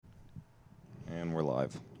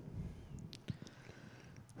drive.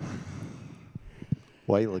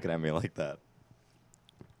 Why are you looking at me like that?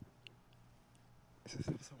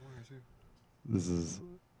 This is,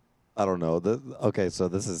 I don't know. Okay, so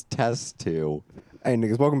this is test 2. Hey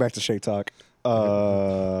niggas, welcome back to Shake Talk.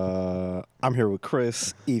 I'm here with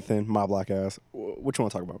Chris, Ethan, my black ass. What you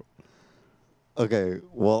want to talk about? Okay,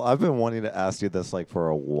 well, I've been wanting to ask you this like for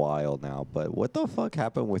a while now, but what the fuck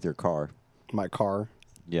happened with your car? My car.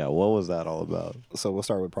 Yeah, what was that all about? So we'll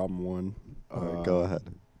start with problem one. All right, go ahead.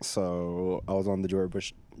 So I was on the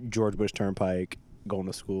George Bush Turnpike going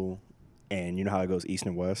to school, and you know how it goes east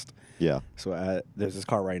and west. Yeah. So there's this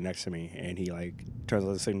car right next to me, and he like turns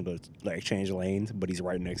on the signal to like change lanes, but he's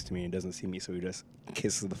right next to me and doesn't see me, so he just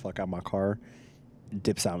kisses the fuck out of my car,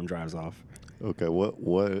 dips out and drives off. Okay, what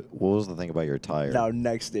was the thing about your tire? Now,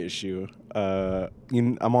 next issue.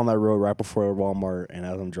 I'm on that road right before Walmart, and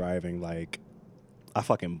as I'm driving, like, I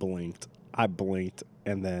fucking blinked. I blinked,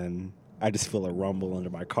 and then I just feel a rumble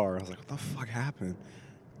under my car. I was like, what the fuck happened?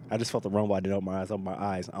 I just felt the rumble. I didn't open my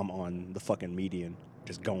eyes. I'm on the fucking median,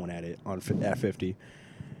 just going at it at 50.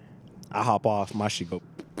 I hop off. My shit go.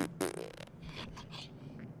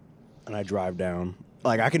 And I drive down.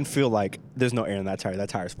 Like, I can feel like there's no air in that tire. That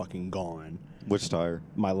tire's fucking gone. Which tire?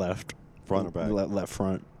 My left. Front or back? Left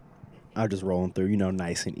front. I'm just rolling through,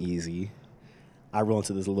 nice and easy. I roll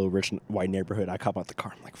into this little rich white neighborhood. I cop out the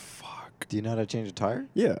car. I'm like, fuck. Do you know how to change a tire?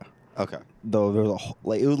 Yeah. Okay. Though there's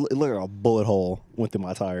it looked like a bullet hole went through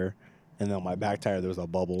my tire. And then on my back tire, there was a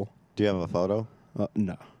bubble. Do you have a photo?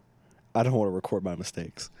 No. I don't want to record my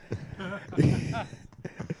mistakes.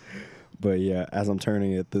 But yeah, as I'm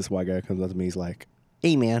turning it, this white guy comes up to me. He's like,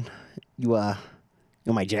 hey, man, you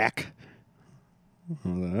my jack? I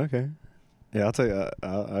was like, okay. Yeah, I'll tell you,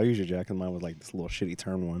 I'll use your jack, and mine was like this little shitty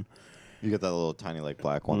turn one. You get that little tiny like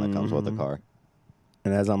black one that comes with the car.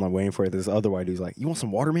 And as I'm like waiting for it, this other white dude's like, you want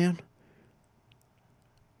some water, man?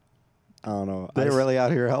 I don't know. They're really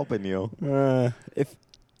out here helping you.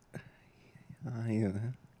 He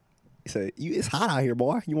said, it's hot out here,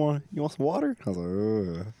 boy. You want some water? I was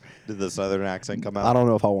like, ugh. Did the southern accent come out? I don't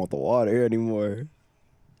know if I want the water anymore.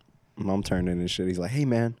 And I'm turning and shit. He's like, hey,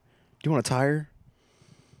 man, do you want a tire?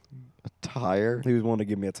 A tire? He was wanting to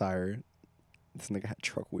give me a tire. This nigga had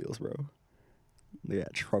truck wheels, bro. They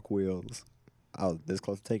had truck wheels. I was this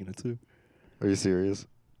close to taking it, too. Are you serious?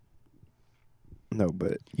 No,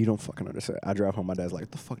 but you don't fucking understand. I drive home. My dad's like,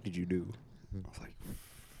 what the fuck did you do? I was like,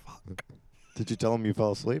 fuck. Did you tell him you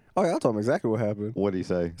fell asleep? Oh, yeah, I told him exactly what happened. What did he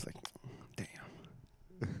say? He's like,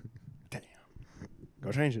 damn.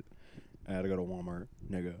 Go change it. I had to go to Walmart.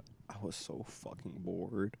 Nigga, I was so fucking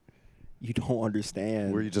bored. You don't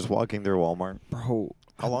understand. Were you just walking through Walmart? Bro.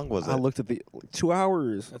 How long was it? I looked at 2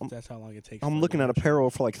 hours. That's how long it takes. I'm looking at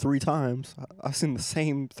apparel for like 3 times. I've seen the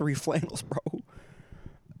same 3 flannels, bro.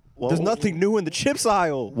 There's nothing new in the chips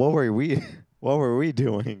aisle. What were we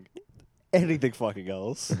doing? Anything fucking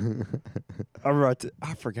else.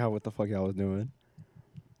 I forgot what the fuck I was doing.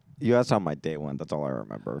 You asked how my day went. That's all I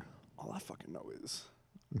remember. All I fucking know is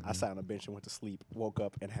I sat on a bench and went to sleep, woke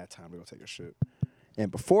up, and had time to go take a shit.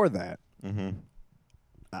 And before that,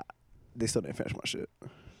 they still didn't finish my shit.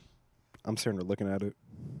 I'm sitting there looking at it.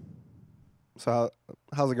 So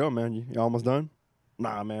how's it going, man? You almost done?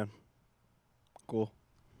 Nah, man. Cool.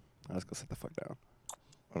 Let's go sit the fuck down.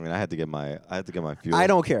 I mean, I had to get my fuel. I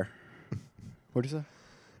don't care. What'd you say?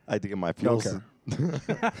 I had to get my fuel. Don't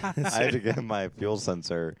I had to get my fuel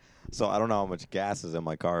sensor. So I don't know how much gas is in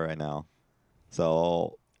my car right now.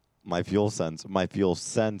 So my fuel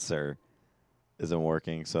sensor isn't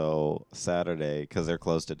working. So Saturday, because they're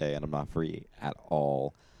closed today and I'm not free at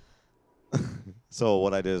all. So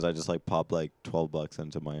what I did is I just like popped like $12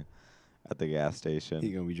 into at the gas station.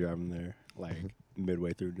 He gonna be driving there like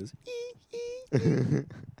midway through just. Can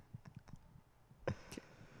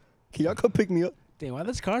y'all come pick me up? Damn, why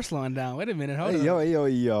this car slowing down? Wait a minute, hold Hey,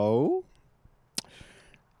 on. yo.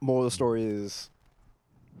 Moral of the story is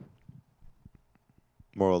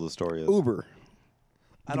Moral of the story is Uber.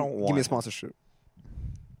 I don't want. Give me a sponsorship.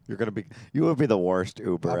 You would be the worst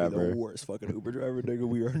Uber I'll be ever. the worst fucking Uber driver,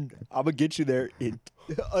 nigga. I'm gonna get you there in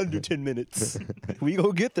under 10 minutes. We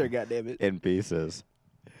gonna get there, goddammit. In pieces.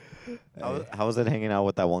 How was it hanging out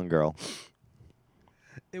with that one girl?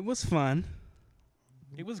 It was fun.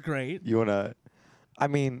 It was great. You wanna? I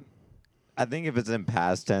mean, I think if it's in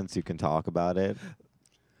past tense, you can talk about it.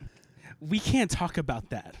 We can't talk about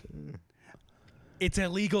that. It's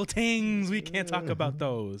illegal things. We can't talk about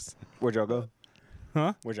those. Where'd y'all go?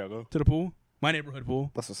 Huh? Where'd y'all go? To the pool. My neighborhood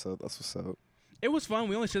pool. That's what's up. It was fun.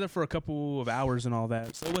 We only stayed there for a couple of hours and all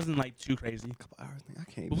that, so it wasn't like too crazy. Couple hours. I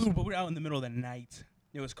can't But even. we were out in the middle of the night.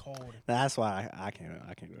 It was cold. That's why I can't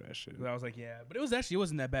do that shit. But I was like, yeah, but it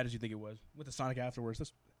wasn't that bad as you think it was. With the Sonic afterwards,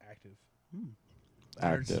 that's active.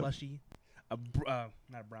 Orange Active. slushy, not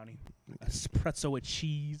a brownie, a pretzel with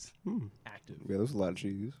cheese. Active. Yeah, there's a lot of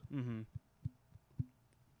cheese. Mm-hmm.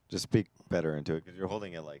 Just speak better into it because you're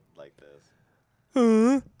holding it like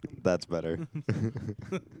this. That's better.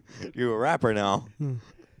 You're a rapper now.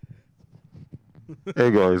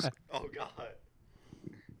 Hey guys. Oh God.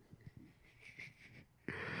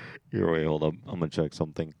 Here, wait, hold up. I'm gonna check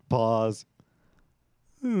something. Pause.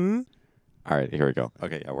 All right, here we go.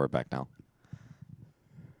 Okay, yeah, we're back now.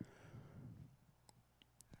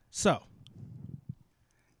 So,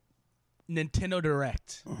 Nintendo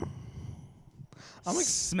Direct.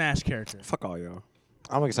 Smash character. Fuck all y'all.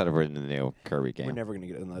 I'm excited for the new Kirby We're game. never gonna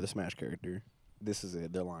get another Smash character. This is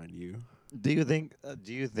it. They're lying to you. Do you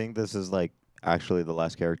think this is like actually the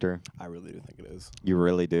last character? I really do think it is. You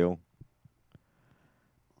really do?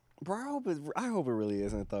 Bro, I hope it really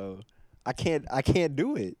isn't though. I can't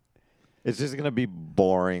do it. It's just gonna be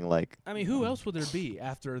boring. Like I mean, who else would there be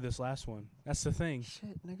after this last one? That's the thing.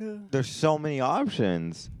 Shit, nigga. there's so many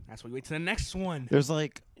options. That's why we wait to the next one. There's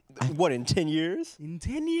like What, in 10 years? In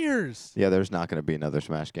 10 years. yeah, there's not gonna be another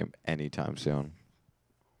Smash game anytime soon.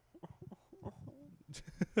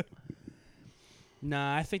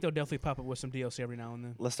 Nah, I think they'll definitely pop up with some DLC every now and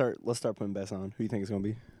then. Let's start putting bets on. Who you think it's gonna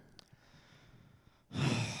be?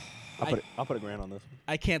 I'll put $1,000 on this one.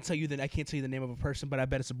 I can't tell you the name of a person, but I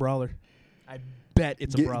bet it's a brawler. I bet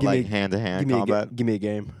it's a Gi- brawler. give me Like hand to hand Give me, combat. give me a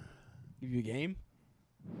game. Give you a game.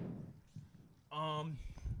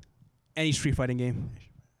 Any Street Fighting game.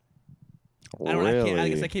 I Really?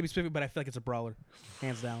 guess I can't be specific, but I feel like it's a brawler,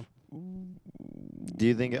 hands down. Do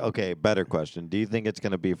you think? Okay, better question. Do you think it's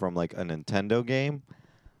gonna be from like a Nintendo game,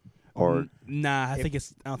 or Nah, I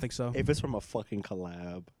If- don't think so. If it's from a fucking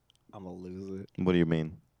collab, I'm gonna lose it. what do you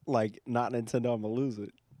mean? Like, not Nintendo, I'm gonna lose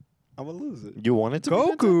it. You want it to be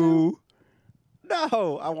Nintendo? Goku.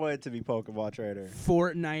 No, I want it to be Pokemon Trainer.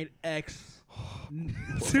 Fortnite X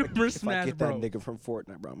Super If I Smash get Bros. that nigga from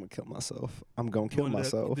Fortnite, bro, I'm gonna kill myself. I'm gonna kill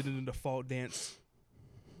myself. Did the default dance.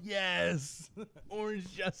 Yes,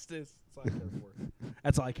 Orange Justice.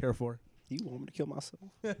 That's all I care for. You want me to kill myself?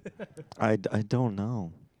 I don't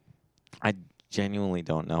know. I genuinely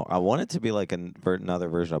don't know. I want it to be like another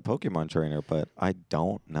version of Pokemon Trainer, but I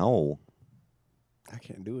don't know. I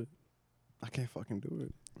can't do it. I can't fucking do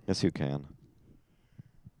it. Yes, you can.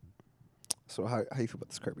 So how you feel about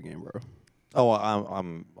this Kirby game, bro? Oh,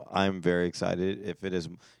 I'm very excited if it is,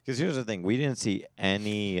 because here's the thing: we didn't see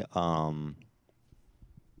any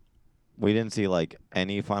like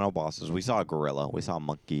any final bosses. We saw a gorilla, we saw a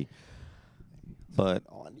monkey, but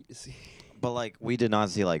All I need to see. like we did not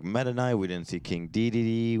see like Meta Knight. We didn't see King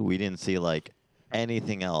Dedede. We didn't see like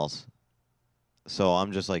anything else. So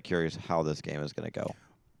I'm just like curious how this game is gonna go.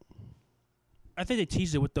 I think they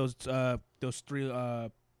teased it with those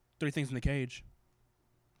three things in the cage.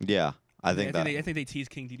 Yeah, I think that. I think they teased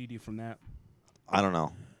King Dedede from that. I don't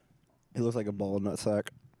know. He looks like a ball nutsack.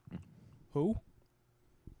 Who?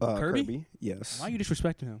 Kirby? Yes. Why are you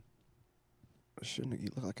disrespecting him? Shouldn't he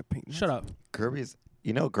look like a pink? Shut up. Kirby's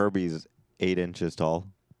 8 inches tall.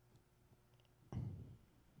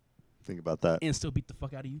 Think about that. And still beat the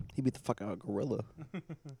fuck out of you. He beat the fuck out of a gorilla.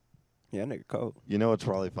 Yeah, that nigga cold. You know what's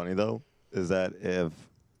probably funny though is that if,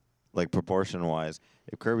 like proportion wise,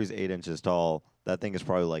 if Kirby's 8 inches tall, that thing is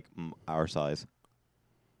probably like our size,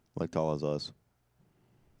 like tall as us.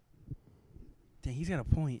 Dang, he's got a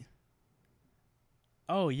point.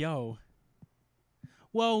 Oh, yo.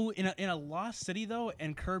 Well, in a lost city though,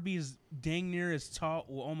 and Kirby's dang near as tall,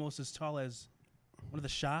 well, almost as tall as one of the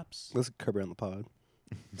shops. Let's Kirby on the pod.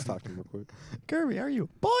 Let's talk to him real quick. Kirby, how are you?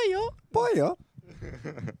 Boya.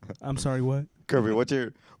 I'm sorry, what? Kirby, what's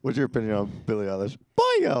your opinion on Billie Eilish?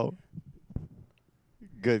 Boyo.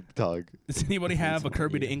 Good talk. Does anybody have a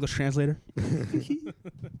Kirby to English translator?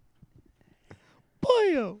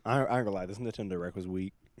 Boyo. I ain't gonna lie, this Nintendo Direct was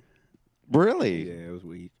weak. Really? Yeah, it was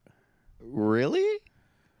weak. Really?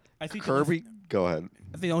 I think Kirby? Go ahead.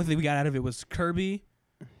 I think the only thing we got out of it was Kirby.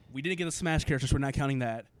 We didn't get the Smash characters, so we're not counting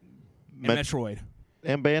that. And Metroid.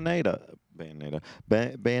 And Bayonetta.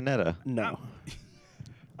 Bayonetta. No.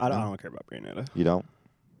 I don't care about Bayonetta. You don't?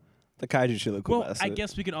 The kaiju shit look cool. Well, that's I it.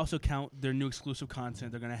 guess we can also count their new exclusive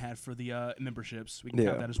content they're gonna have for the memberships. We can Yeah.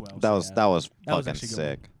 count that as well. That So, was yeah. that was That was fucking actually good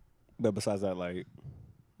sick. But besides that, like,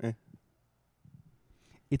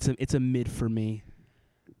 It's a mid for me.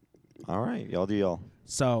 All right, y'all do y'all.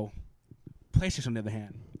 So, PlayStation on the other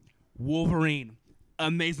hand, Wolverine,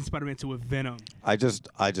 Amazing Spider-Man 2 with Venom. I just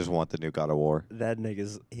want the new God of War. that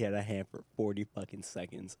he had a hand for 40 fucking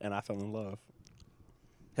seconds, and I fell in love.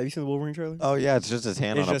 Have you seen the Wolverine trailer? Oh yeah, it's just his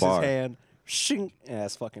hand it's on a just bar. his hand. Shing. Yeah,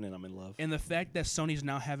 it's fucking and I'm in love. And the fact that Sony's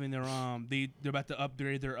now having their they're about to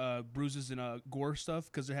upgrade their bruises and gore stuff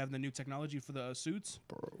because they're having the new technology for the suits.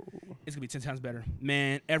 Bro. It's gonna be 10 times better.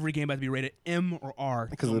 Man, every game about to be rated M or R.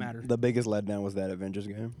 Because Don't matter. the biggest letdown was that Avengers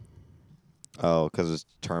game. Oh, because it's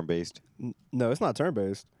turn based. No, it's not turn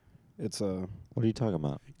based. It's What are you talking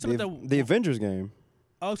about? You talking about the Avengers game.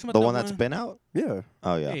 oh, talking The about one that's been out? Yeah,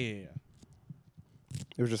 Oh yeah. yeah.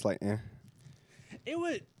 it was just like, eh. It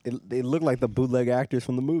would. It looked like the bootleg actors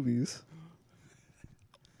from the movies.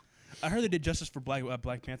 I heard they did justice for Black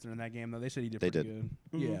Panther in that game though. They said he did They pretty did.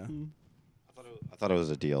 good. Yeah. Mhm. I thought it was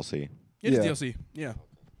a DLC. It's Yeah. DLC. Yeah.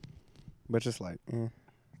 But just like, eh.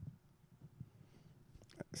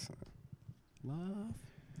 Love.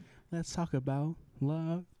 Let's talk about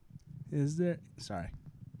love. Is there? Sorry.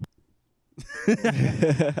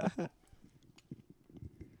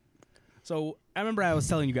 So I remember I was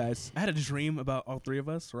telling you guys I had a dream about all three of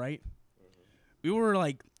us, right? We were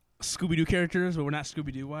like Scooby Doo characters, but we're not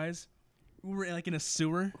Scooby Doo wise. We were like in a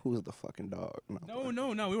sewer. Who's the fucking dog?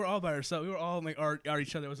 No. We were all by ourselves. We were all like our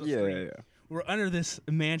each other. It was us Yeah, three. yeah, yeah. We were under this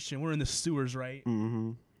mansion. We're in the sewers, right?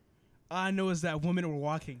 Mm-hmm. All I know is that women were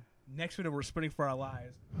walking next to it. We're sprinting for our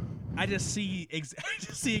lives. I just see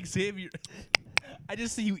Xavier. I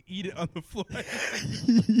just see you eat it on the floor.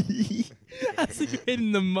 I see you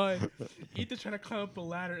hitting the mud. Ethan trying to climb up a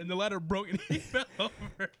ladder, and the ladder broke, and he fell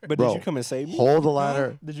over. But Bro, did you come and save me? Hold the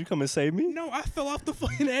ladder. Did you come and save me? No, I fell off the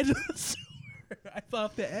fucking edge of the sewer. I fell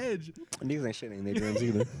off the edge. Niggas ain't shitting in their dreams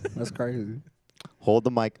either. That's crazy. Hold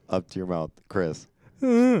the mic up to your mouth, Chris.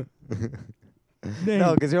 Damn.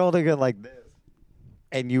 No, because you're holding it like this,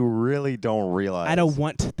 and you really don't realize. I don't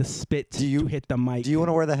want the spit to hit the mic. Do you want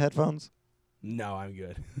to wear the headphones? No, I'm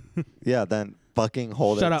good. Yeah, then fucking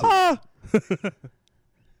hold Shut it. up. to-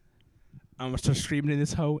 I'm gonna start screaming in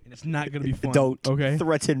this hoe, and it's not gonna be fun. Don't Okay.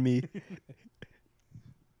 threaten me.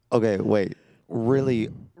 Okay, wait. Really,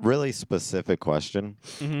 really specific question.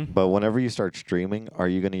 Mm-hmm. But whenever you start streaming, are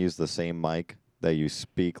you going to use the same mic that you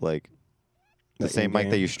speak, like the Like same mic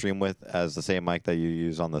in-game? that you stream with as the same mic that you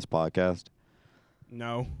use on this podcast?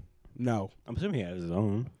 No. I'm assuming he has his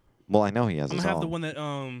own. Well, I know he has I'm his gonna have own. the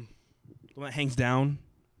one that hangs down.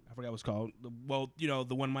 I forgot what it's called.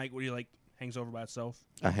 The one mic where you like hangs over by itself.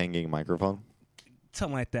 A hanging microphone?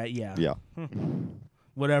 Something like that. Yeah. Yeah.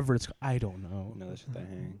 Whatever it's. I don't know. No, that's just that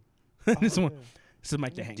hang. This one. This is the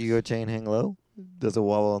mic that hangs. Do your chain hang low? Does it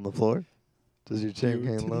wobble on the floor? Does your chain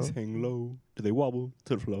hang low? Hang low. Do they wobble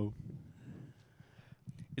to the flow?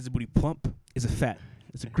 Is the booty plump? Is it fat?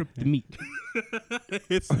 Is it grip the meat?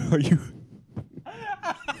 It's. Are you?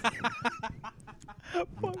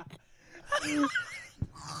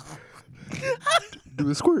 Do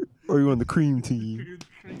a squirt? Or are you on the cream team?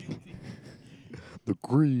 The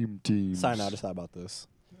cream team. Side note, decide about this.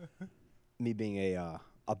 Me being a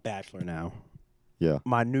bachelor now, Yeah.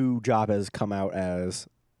 my new job has come out as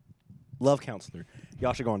love counselor.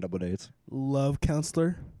 Y'all should go on double dates. Love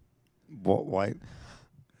counselor. What? Why?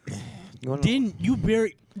 You wanna- Didn't you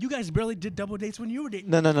barely? You guys barely did double dates when you were dating.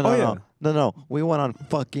 No. Oh, yeah. No. We went on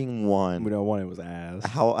fucking one. We don't want it was ass.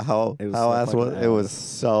 How It was how so ass was fucking it? Was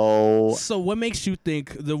so So what makes you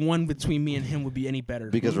think the one between me and him would be any better?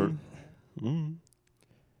 because we're Mm.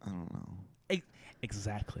 I don't know.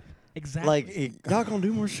 Exactly. Like Y'all gonna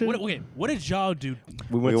do more shit? What did y'all do?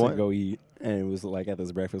 we went We to went- go eat, and it was like at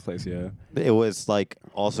this breakfast place. Yeah. it was like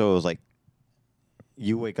also it was like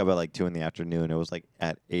you wake up at like 2 p.m. It was like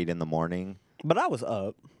at 8 a.m. But I was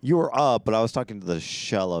up. You were up, but I was talking to the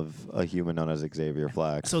shell of a human known as Xavier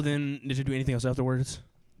Flax. So then, did you do anything else afterwards?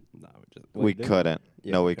 No, we couldn't.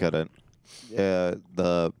 Yeah, No, we we couldn't. Yeah,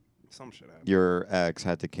 Some shit happened. your ex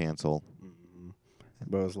had to cancel.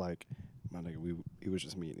 But it was like, my nigga, it was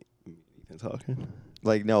just me and Ethan talking.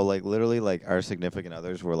 Like no, like literally, like our significant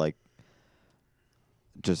others were like,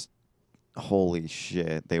 just holy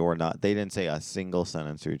shit. They were not. They didn't say a single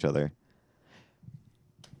sentence to each other.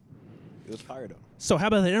 It was fire though. So how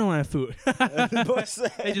about the airline food? Boy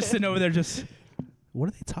said- They just sitting over there, just what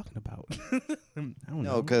are they talking about? I don't No,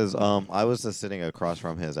 know. because I was just sitting across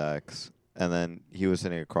from his ex, and then he was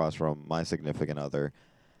sitting across from my significant other.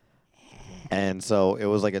 And so it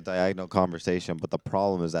was like a diagonal conversation, but the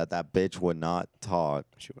problem is that bitch would not talk.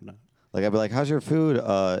 She would not. Like I'd be like, "How's your food,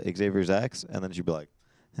 Xavier's ex?" And then she'd be like,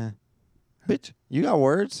 "Bitch, you got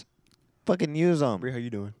words? Fucking use them." Brie, how you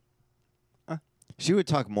doing? She would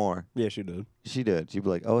talk more. Yeah, she did. She did. She'd be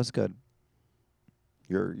like, "Oh, it's good."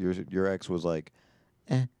 Your ex was like,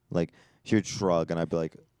 like she would shrug, and I'd be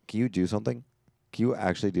like, "Can you do something? Can you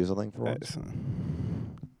actually do something for once?"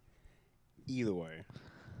 Either way,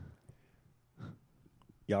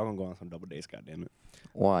 Y'all gonna go on some double dates, goddammit.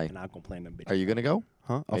 Why? And I'm gonna plan them bitches. Are you gonna go?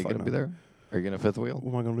 Huh? Are you gonna be there? Are you gonna fifth wheel?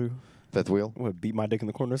 What am I gonna do? Fifth wheel? I'm gonna beat my dick in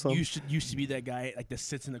the corner or something? You used to be that guy like that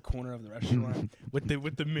sits in the corner of the restaurant with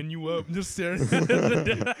the menu up, just staring.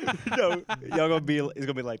 No, y'all gonna be. It's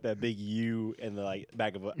gonna be like that big U in the like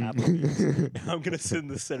back of an Applebee's. I'm gonna sit in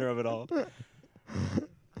the center of it all.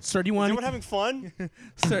 Sir, do you Is want? anyone having fun?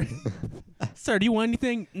 Sir, sir, do you want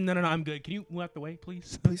anything? No, I'm good. Can you move out the way,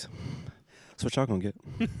 please? Please. That's what y'all gonna get.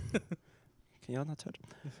 Can y'all not touch?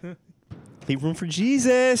 Leave room for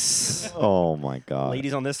Jesus. Oh my god.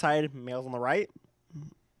 Ladies on this side, males on the right.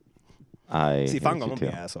 I See, if hate I'm you gonna be too.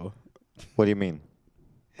 an asshole. What do you mean?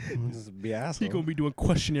 Just be an He asshole. gonna be doing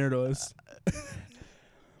questionnaire to us.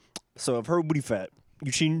 So if her booty fat,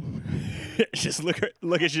 you cheating? Just look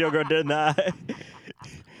at your girl dead in the eye.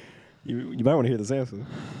 You might want to hear this answer.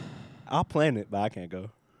 I'll plan it, but I can't go.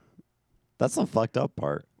 That's the fucked up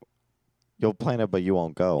part. You'll plan it, but you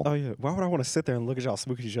won't go. Oh yeah. Why would I want to sit there and look at y'all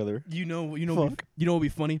smoke at each other? You know what Fuck. would be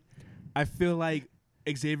funny? I feel like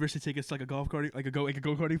Xavier should take us to like a golf cart, like a go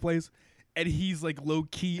karting place, and he's like low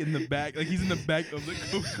key in the back, like he's in the back of the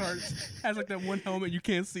go karts, has like that one helmet you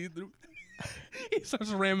can't see through. He starts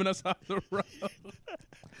ramming us off the road.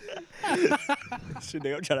 Shit,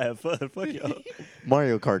 nigga, I'm trying to have fun. Fuck y'all.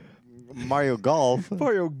 Mario Kart, Mario Golf.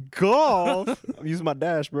 Mario Golf. I'm using my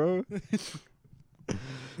dash, bro.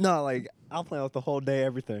 No, like I'll plan out the whole day,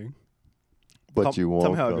 everything. But you won't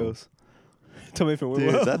Tell me how go. it goes. Tell me if it went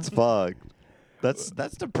Dude, well. that's fucked. That's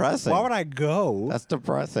depressing. Why would I go? That's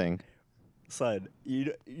depressing. Son,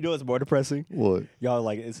 you know what's more depressing? What? Y'all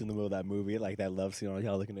like it's in the middle of that movie, like that love scene on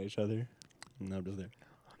y'all looking at each other. And I'm just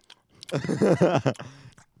there.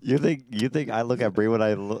 You think I look at Brie when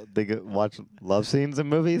I watch love scenes in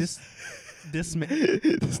movies? This man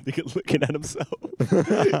This nigga looking at himself.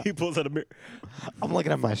 He pulls out a mirror. I'm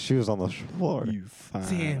looking at my shoes on the floor. You fine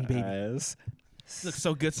Damn, baby. ass. looks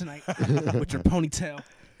so good tonight with your ponytail,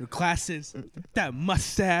 your glasses, that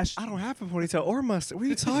mustache. I don't have a ponytail or mustache. What are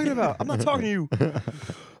you talking about? I'm not talking to you.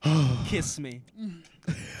 Kiss me.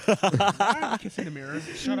 I'm kissing the mirror.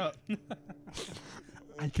 Shut up.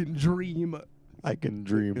 I can dream. I can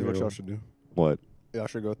dream. Here's what real. y'all should do. What? Y'all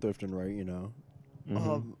should go thrifting, right? You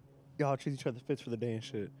know. Y'all choose each other fits for the day and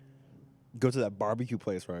shit. Go to that barbecue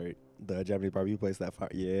place, right? The Japanese barbecue place. That fire.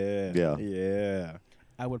 Yeah. Yeah. Yeah.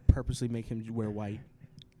 I would purposely make him wear white.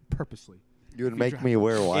 Purposely. You would If make you me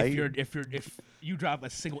wear If white? if you drop a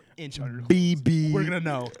single inch on your BB. we're gonna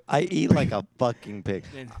know. I eat like a fucking pig.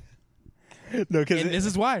 And, No, because and this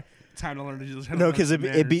is why. Time to learn to just no, because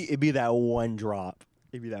it'd be that one drop.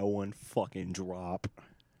 It'd be that one fucking drop.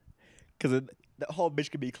 Because the whole bitch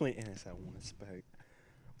could be clean, and it's that one speck.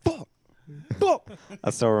 Fuck. Fuck. I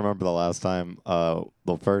still remember the last time,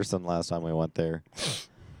 the first and last time we went there.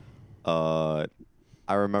 I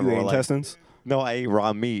remember You ate we're like, intestines? no, I ate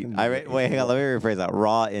raw meat. Wait, hang on, let me rephrase that.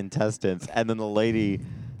 Raw intestines, and then the lady,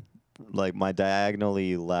 like my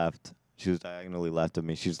diagonally left. She was diagonally left of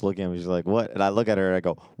me. She's looking at me. She's like, "What?" And I look at her and I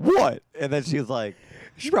go, "What?" And then she's like,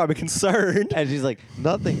 She's probably concerned. and she's like,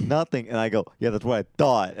 "Nothing, nothing." And I go, "Yeah, that's what I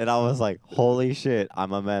thought." And I was like, "Holy shit,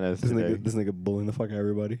 I'm a menace today." This nigga bullying the fuck out of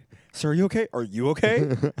everybody. Sir, are you okay? Are you okay?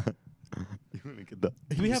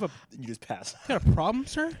 Do we have a You just passed. got a problem,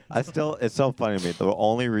 sir? It's so funny to me. The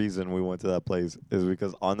only reason we went to that place is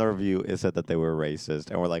because on the review it said that they were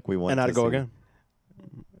racist, and we're like, we want And now to go see- again.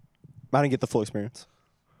 I didn't get the full experience.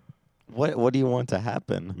 What do you want to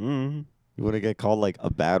happen? Mm-hmm. You want to get called like a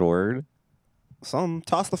bad word? Some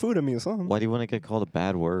toss the food at me or something. Why do you want to get called a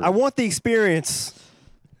bad word? I want the experience.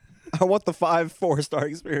 I want the 5-4-star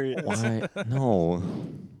experience. Why? No.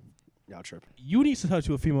 Y'all tripping. You need to talk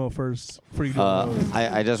to a female first before you do it.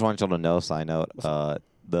 I just want y'all to know, side note,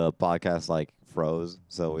 the podcast like froze,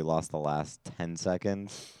 so we lost the last 10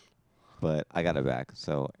 seconds, but I got it back,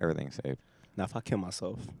 so everything's safe. Now, if I kill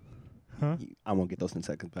myself, Huh? I won't get those 10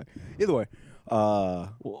 seconds back. Either way,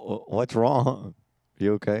 What's wrong?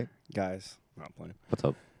 You okay? guys, I'm not playing. What's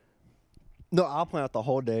up? No, I'll plan out the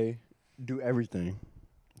whole day, do everything.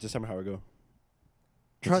 Just tell me how it go.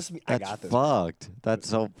 Trust me, I That's got this. fucked. That's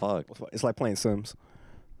so fucked. It's like playing Sims.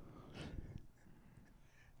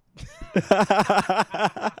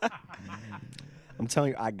 I'm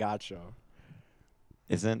telling you, I got y'all.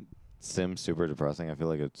 Isn't Sims super depressing? I feel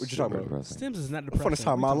like it's What you super talking about? depressing. Sims is not The depressing. funnest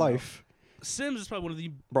time of my What are you talking life. about? Sims is probably one of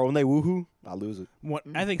the Bro, when they woohoo, I lose it.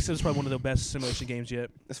 I think Sims is probably one of the best simulation games yet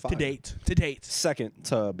It's fine. to date. To date. Second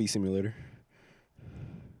to Bee Simulator.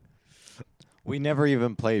 We never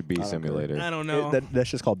even played Bee I don't care. Simulator. I don't know. That's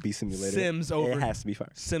just called Bee Simulator. Sims over. It has to be fire.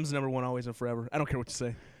 Sims number one always and forever. I don't care what you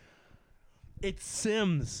say. It's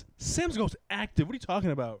Sims. Sims goes active. What are you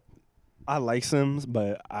talking about? I like Sims,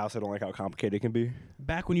 but I also don't like how complicated it can be.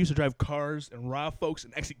 Back when you used to drive cars and rob folks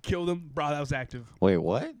and actually kill them, bro, that was active. Wait,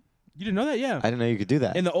 what? You didn't know that? Yeah. I didn't know you could do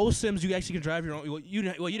that. In the old Sims, you actually could drive your own. Well,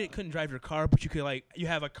 couldn't drive your car, but you could you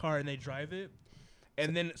have a car and they drive it.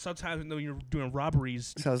 And then sometimes when you're doing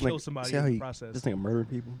robberies, you kill somebody in the process. This nigga murdering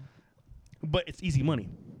people. But it's easy money.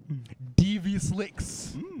 Devious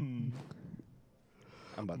licks.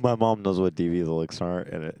 My mom knows what DV licks are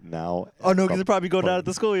now. Oh no, because they probably go down at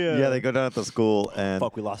the school. Yeah, they go down at the school and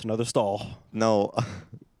Fuck, we lost another stall. no.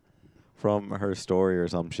 From her story or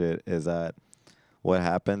some shit is that what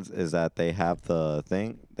happens is that they have the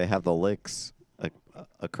licks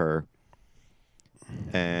occur,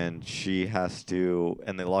 and she has to,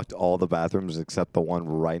 and they locked all the bathrooms except the one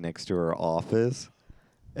right next to her office,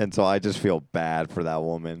 and so I just feel bad for that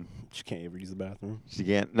woman. She can't ever use the bathroom. She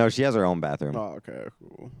can't. No, she has her own bathroom. Oh, okay,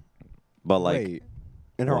 cool. But like, Wait,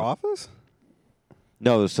 in her What? office?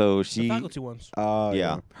 no. So The she, faculty ones.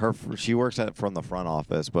 yeah, she works from the front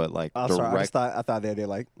office, but like Oh, direct. sorry. I thought they did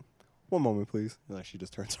like, one moment, please. And like she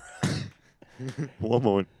just turns around. One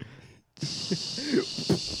moment.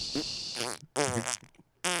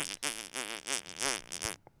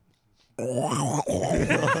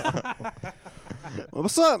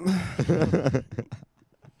 What's up?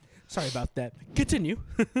 Sorry about that. Continue.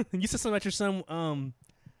 You said something about your son.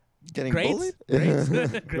 Getting Grades? bullied? Grades?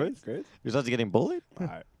 Great, great. Your son's getting bullied? All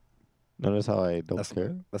right, Notice how I don't that's care?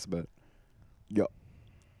 bad. That's bad. Yo,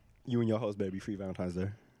 you and your host better be free Valentine's Day.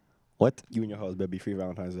 What? You and your host better be free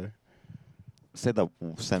Valentine's Day. Say the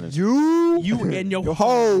sentence. You and your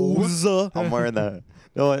hoes. I'm wearing that.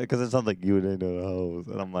 No, because it sounds like you and the hose.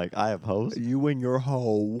 And I'm like, I have hose? You and your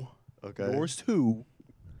hoe. Okay. Yours too.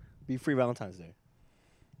 Be free Valentine's Day.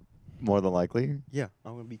 More than likely. Yeah,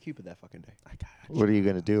 I'm gonna be Cupid that fucking day. I got you. What are you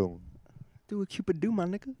going to do? Do what Cupid do, my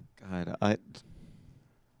nigga. God, I'm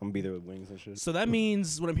gonna be there with wings and shit. So that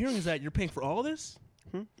means what I'm hearing is that you're paying for all this.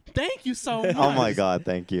 Hmm? Thank you so much. Oh my God,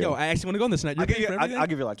 thank you. Yo, I actually want to go on this night. You're paying for everything. I'll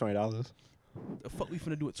give you like $20. The fuck we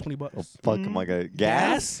finna do at $20? Oh, fuck, am I going to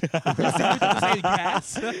gas? Say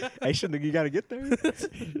gas. Hey, shit, nigga, you gotta get there.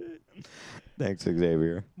 Thanks,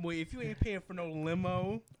 Xavier. Boy, if you ain't paying for no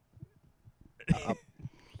limo,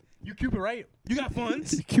 you Cupid, right? You got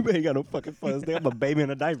funds. Cupid ain't got no fucking funds. They have a baby in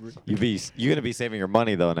a diaper. You're going to be saving your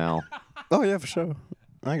money, though, now. Oh yeah, for sure.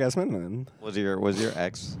 I ain't gotta spend nothing. Was your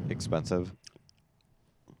ex expensive?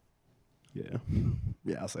 Yeah,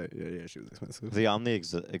 yeah, I'll say it. Yeah, she was expensive. See, I'm the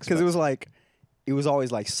Because it was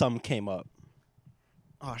always like some came up.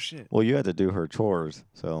 Oh shit. Well, you had to do her chores,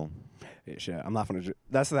 so. Yeah, shit. I'm not gonna.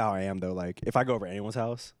 That's how I am though. Like if I go over anyone's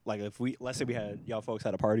house, like if let's say y'all folks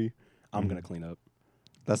had a party, I'm gonna clean up.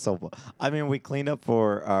 That's so. I mean, we cleaned up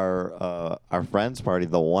for our friend's party.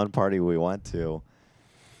 The one party we went to,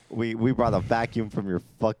 we brought a vacuum from your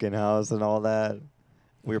fucking house and all that.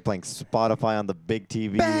 We were playing Spotify on the big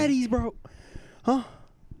TV. Baddies, bro. Huh?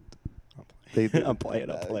 They- I'm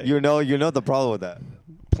playing. You know the problem with that.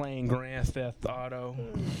 Playing Grand Theft Auto.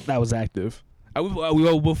 That was active.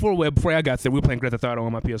 Before I got there, we were playing Grand Theft Auto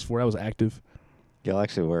on my PS4. That was active. You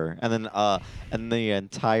actually were, and then and the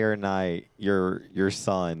entire night, your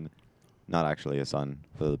son, not actually a son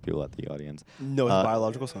for the people at the audience. No, it's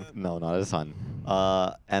biological son. No, not his son.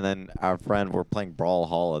 And then our friend were playing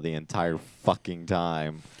Brawlhalla the entire fucking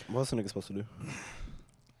time. What's the nigga supposed to do?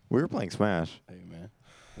 We were playing Smash, Hey man,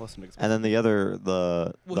 what's the nigga? and then the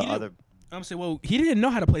other. I'm saying, well, he didn't know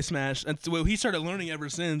how to play Smash, and well, he started learning ever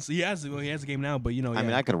since. He has the game now, but I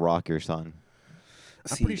mean, I could rock your son.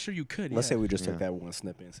 I'm pretty sure you could. Let's yeah. say we just took Yeah. that one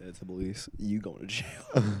snippet and said it to police. You going to jail?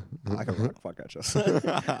 I can rock fuck out your son.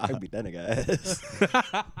 I can beat that nigga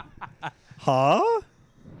ass. Huh?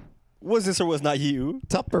 Was this or was not you?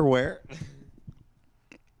 Tupperware.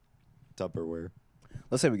 Tupperware.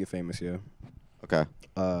 Let's say we get famous, yeah. Okay.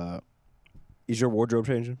 Is your wardrobe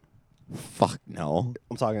changing? Fuck no.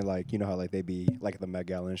 I'm talking like, you know how like they be like at the Met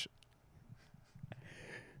Gala and shit.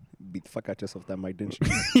 Beat the fuck out yourself that mic, didn't you?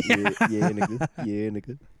 yeah, nigga. Yeah,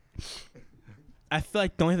 nigga. I feel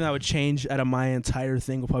like the only thing that would change out of my entire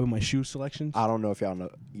thing would probably be my shoe selections. I don't know if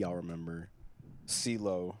y'all remember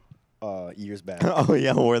CeeLo years back. Oh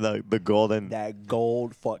yeah, where the golden. That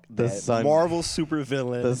gold fuck The that sun- Marvel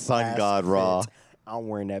supervillain. the sun ass god fit. Raw. I'm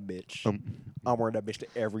wearing that bitch. I'm wearing that bitch to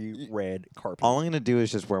every red carpet. All I'm gonna do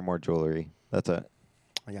is just wear more jewelry. That's it.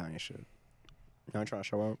 Y'all ain't shit. Y'all ain't trying to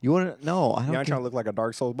show out. You want to? No, I don't. Y'all ain't care. trying to look like a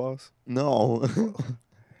Dark Souls boss. No.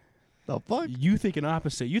 The fuck? You thinking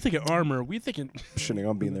opposite. You thinking armor. We thinking. Shit, nigga,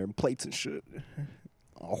 I'm being there in plates and shit.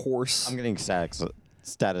 A horse. I'm getting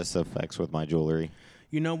status effects with my jewelry.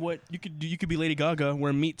 You know what? You could be Lady Gaga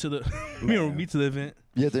wearing meat to the Yeah. meat to the event.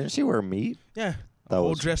 Yeah, didn't she wear meat? Yeah, That whole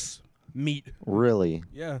was- dress. Meat. Really?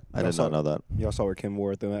 Yeah. I did not know that. Y'all saw where Kim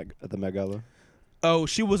wore at the Met Gala? Oh,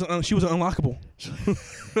 she was unlockable.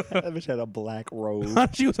 That bitch had a black robe.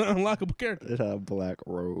 She was an unlockable character. It had a black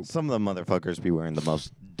robe. Some of the motherfuckers be wearing the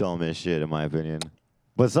most dumbest shit, in my opinion.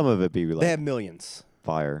 But some of it be They like had millions.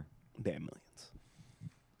 fire. They had millions.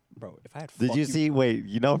 Bro, if I had Did fuck you see? Wait,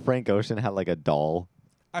 you know Frank Ocean had like a doll.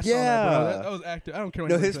 I saw that, bro. Yeah. That was active. I don't care what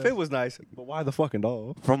No, anybody his says. fit was nice, but why the fucking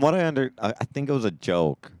doll? From what I think it was a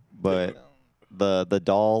joke, but the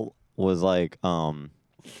doll was like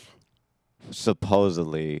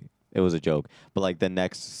supposedly it was a joke, but like the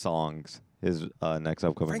next songs, his next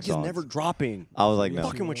upcoming Frank songs, is never dropping. I was like, Yes, no,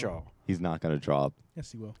 Fucking with y'all. he's not gonna drop.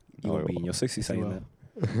 Yes, he will. You won't be in your 60s Yes, he saying will. that.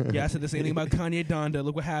 Yeah, I said the same thing about Kanye Donda.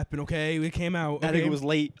 Look what happened, okay? It came out. That okay? nigga was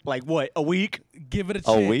late, like what, a week? Give it a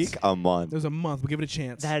chance. A week, a month. It was a month, but give it a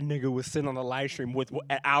chance. That nigga was sitting on the live stream with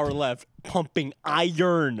an hour left, pumping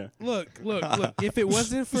iron. Look. If it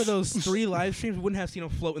wasn't for those 3 live streams, we wouldn't have seen him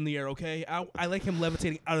float in the air, okay? I like him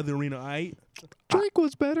levitating out of the arena, all right? Drake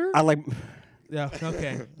was better. I like. Yeah,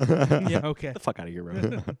 okay. Yeah, okay. Get the fuck out of here,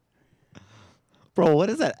 bro. Bro, what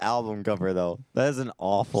is that album cover though? That is an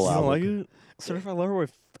awful You album. don't like it? Certified Lover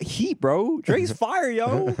with heat, bro. Drake's fire,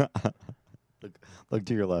 yo. Look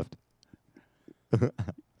to your left.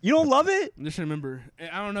 You don't love it? Just remember,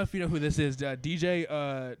 I don't know if you know who this is. DJ,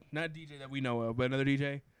 not DJ that we know of, but another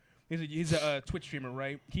DJ. He's a Twitch streamer,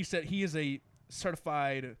 right? He said he is a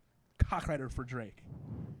certified copywriter for Drake.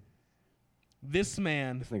 This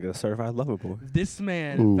man This nigga a certified lover boy.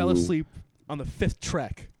 fell asleep on the 5th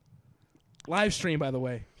track. Live stream, by the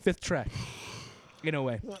way. 5th track. Ain't no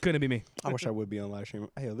way. Couldn't be me. I wish I would be on live stream.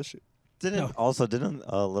 Hey, yo, this shit. Didn't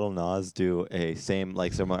Lil Nas do a same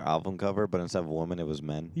like similar album cover, but instead of women, it was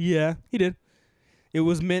men? Yeah, he did. It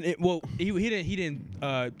was meant. He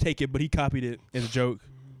didn't take it, but he copied it as a joke.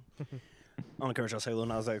 I don't care what y'all say, Lil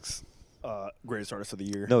Nas X, greatest artist of the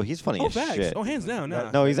year. No, he's funny Oh, as facts. shit. Oh, hands down.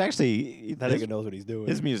 Nah. No, he's actually That his, nigga knows what he's doing.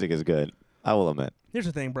 his music is good. I will admit. Here's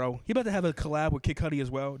the thing, bro. He about to have a collab with Kid Cudi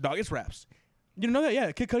as well. Dog, it's raps. You didn't know that?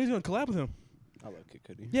 Yeah, Kid Cudi's gonna collab with him. I love Kid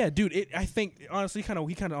Cudi. Yeah, dude. I think honestly, he kind of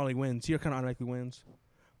automatically wins. He kind of automatically wins.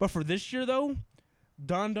 But for this year though,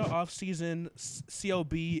 Donda off season,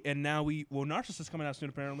 CLB, and now Narcissus is coming out soon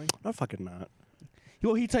apparently. No, fucking not.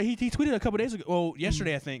 He tweeted a couple days ago. Well,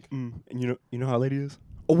 yesterday I think. And you know how lady is?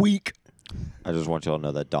 A week. I just want y'all to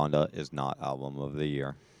know that Donda is not album of the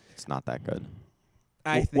year. It's not that good.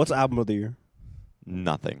 I think What's the album of the year?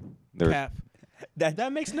 Nothing. Cap.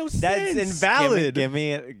 That makes no sense. That's invalid. Give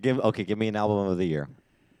me an album of the year.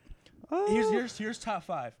 Here's top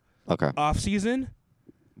 5. Okay. Off season,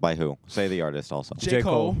 By who? Say the artist also. J.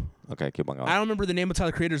 Cole. Okay, keep on going. I don't remember the name of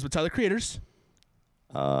Tyler Creators, but Tyler Creators.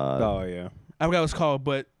 Oh yeah. I forgot what it's called,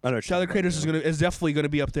 but I know what you're Tyler talking Creators about, is definitely gonna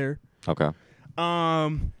be up there. Okay.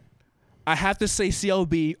 I have to say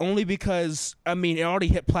CLB only because it already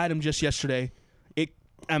hit platinum just yesterday. It's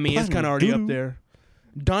kind of already up there.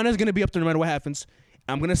 Donna's gonna be up there no matter what happens.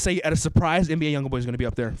 I'm gonna say at a surprise, NBA YoungBoy is gonna be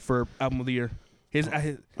up there for album of the year. His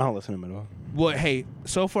I don't listen to him at all. well, hey,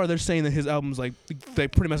 so far they're saying that his album's like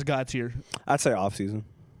pretty much God tier. I'd say off season.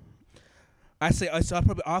 I say I'll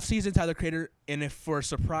probably off season Tyler Creator, and if for a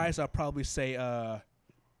surprise, I'll probably say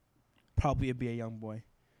probably NBA YoungBoy.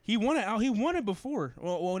 He won it. He won it before.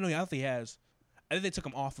 Well, no, I don't think he has. I think they took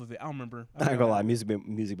him off of it. I don't remember. I ain't gonna lie, music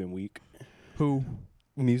been weak. Who?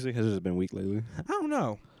 Music has just been weak lately. I don't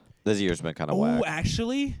know. This year's been kind of Oh, whack.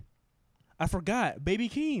 actually, I forgot. Baby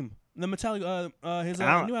Keem, the Metallica, his new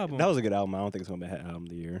album. That was a good album. I don't think it's gonna be album of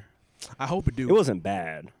the year. I hope it do. It wasn't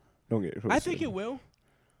bad. Don't get it. I think it will.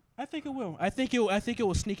 I think it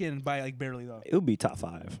will sneak in by like barely though. It would be top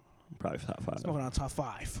 5. Probably top 5. Smoking on top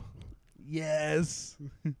 5. Yes.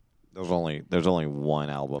 There's only one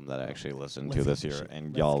album that I actually listened to this year,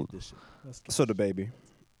 and y'all. So the baby.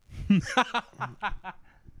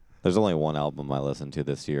 There's only one album I listened to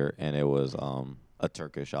this year, and it was a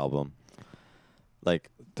Turkish album.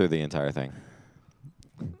 Like through the entire thing.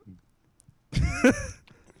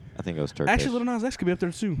 I think it was Turkish. Actually, Lil Nas X could be up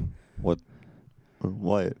there too. What?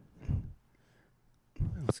 What?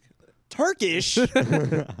 Turkish?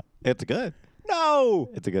 It's good. No.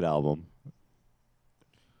 It's a good album.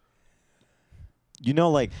 You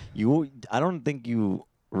know, like I don't think you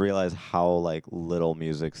realize how like little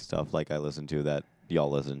music stuff like I listen to that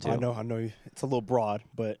y'all listen to. I know. It's a little broad,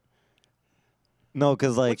 but No,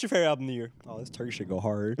 because like what's your favorite album of the year? Oh, this Turkish should go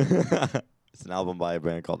hard. it's an album by a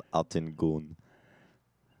band called Altın Gün.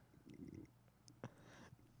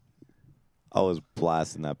 I was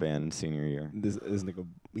blasting that band in senior year. this nigga,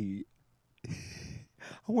 I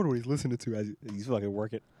wonder what he's listening to as he's fucking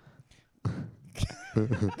working.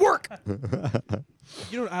 Work.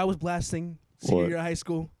 You know what I was blasting senior What? year of high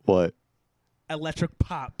school? What? Electric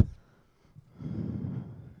pop.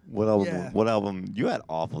 What album? Yeah. What album? You had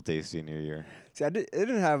awful taste senior year. See, it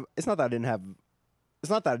didn't have. It's not that I didn't have. It's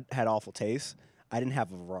not that I had awful taste. I didn't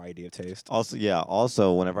have a variety of taste. Also, yeah.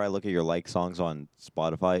 Also, whenever I look at your like songs on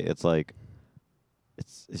Spotify, it's like,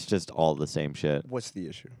 it's just all the same shit. What's the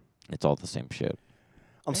issue? It's all the same shit.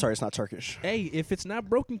 I'm sorry, it's not Turkish. Hey, if it's not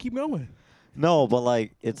broken, keep going. No, but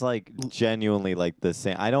like it's like genuinely like the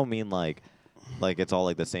same. I don't mean like it's all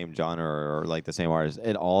like the same genre or like the same artist.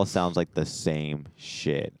 It all sounds like the same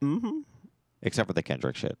shit, Mm-hmm. except for the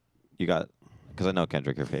Kendrick shit. You got because I know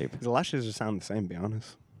Kendrick your fave. The last shit just sound the same. To be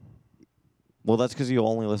honest. Well, that's because you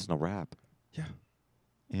only listen to rap. Yeah.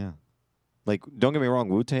 Yeah. Like, don't get me wrong,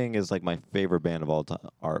 Wu-Tang is like my favorite band of all time,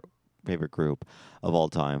 our favorite group of all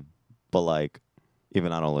time. But like,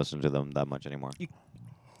 even I don't listen to them that much anymore.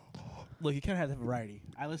 Look, you kind of have the variety.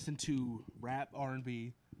 I listen to rap,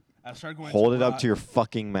 R&B. I started going. Hold to it up rock. to your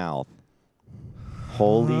fucking mouth.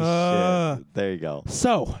 Holy shit. There you go.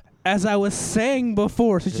 So, as I was saying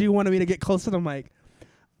before, since you wanted me to get close to the mic,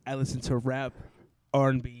 I listen to rap,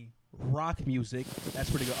 R&B, rock music. That's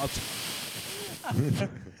pretty good.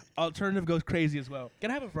 Alternative goes crazy as well.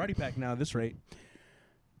 Gotta have a variety pack now at this rate.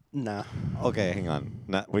 Nah. Okay, hang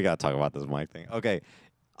on. We gotta talk about this mic thing. Okay,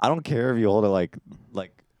 I don't care if you hold it like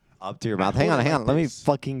up to your mouth. Hang hold on, it hang on. like Let me this.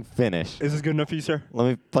 fucking finish. Is this good enough for you, sir? Let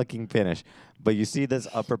me fucking finish. But you see this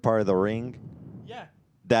upper part of the ring? Yeah.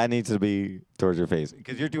 That needs to be towards your face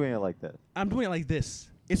because you're doing it like this. I'm doing it like this.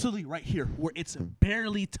 It's literally right here, where it's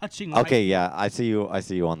barely touching. Right Okay, yeah, I see you. I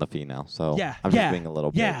see you on the feet now. So Yeah, I'm yeah, just being a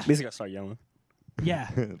little yeah. Basically, gotta start yelling. Yeah.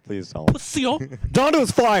 bitch. Please don't. Pussy. Don't do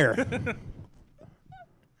is fire.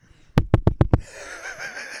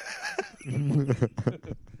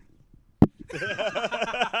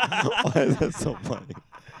 Why is that so funny?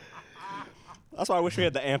 That's why I wish we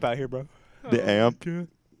had the amp out here, bro. The amp.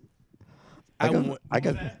 I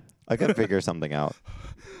I could figure something out.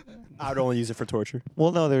 I would only use it for torture.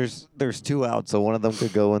 Well, no, there's two out, so one of them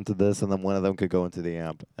could go into this, and then one of them could go into the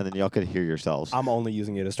amp, and then y'all could hear yourselves. I'm only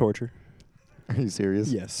using it as torture. Are you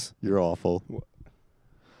serious? Yes. You're awful.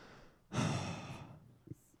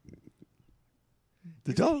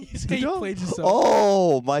 Did y'all? You say Did you y'all? played yourself.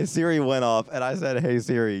 Oh, my Siri went off, and I said, "Hey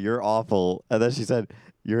Siri, you're awful," and then she said,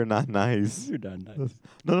 "You're not nice." You're done. Nice.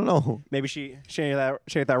 No. Maybe she ain't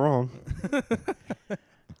that wrong.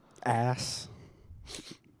 Ass.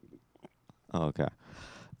 Oh, okay.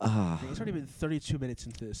 It's already been 32 minutes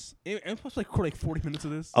into this. I'm supposed to record like 40 minutes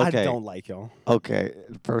of this. Okay. I don't like y'all. Okay.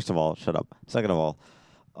 First of all, shut up. Second of all,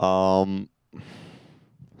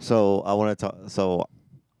 so I want to talk. So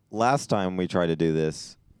last time we tried to do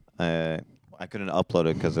this, I couldn't upload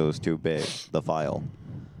it because it was too big. The file.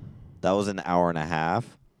 That was an hour and a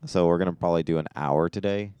half. So we're gonna probably do an hour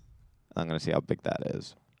today. I'm gonna see how big that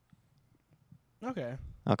is. Okay.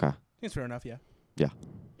 Okay. It's fair enough, yeah. Yeah.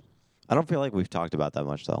 I don't feel like we've talked about that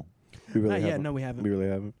much though. We really Not yet. haven't. No, we haven't. We really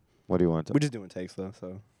haven't. What do you want to? We're just doing takes though,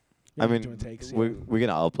 so. Yeah, I we're mean, doing takes, yeah. we're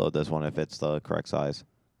gonna upload this one if it's the correct size.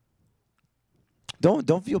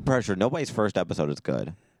 Don't feel pressure. Nobody's first episode is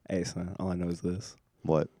good. Hey, son. All I know is this: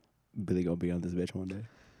 What? Billy gonna be on this bitch one day.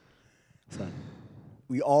 Son,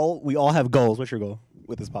 we all have goals. What's your goal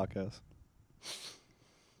with this podcast?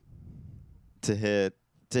 To hit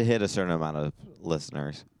a certain amount of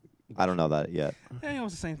listeners. I don't know that yet. Yeah, it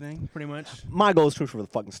was the same thing, pretty much. My goal is to shoot for the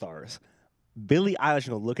fucking stars. Billie Eilish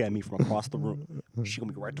gonna look at me from across the room. She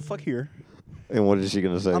gonna be right the fuck here. And what is she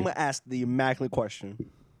gonna say? I'm gonna ask the immaculate question.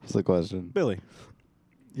 What's the question? Billy,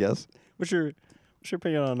 Yes. what's your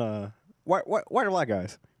opinion on white are black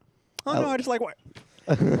guys? Oh no, I just like white.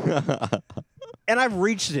 And I've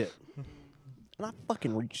reached it. And I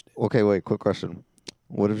fucking reached it. Okay, wait. Quick question.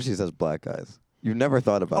 What if she says black guys? You never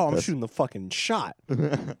thought about Oh, I'm this. shooting the fucking shot.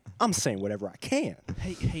 I'm saying whatever I can.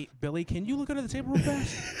 Hey, Billy, can you look under the table real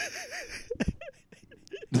fast?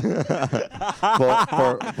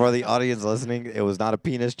 for the audience listening, it was not a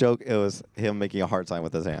penis joke. It was him making a heart sign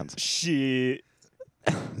with his hands. Shit.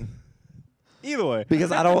 Either way.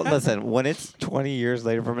 Because I don't listen. When it's 20 years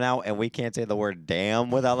later from now and we can't say the word "damn"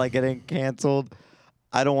 without like getting canceled,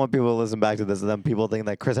 I don't want people to listen back to this and then people think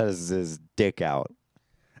that Chris has his dick out.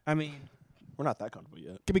 I mean, We're not that comfortable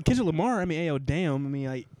yet. Kendrick Lamar. I mean, ayo, damn. I mean,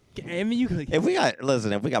 like, you could. If we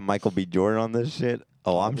got Michael B. Jordan on this shit,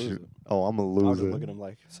 I'm lose it. a I was just loser. looking at him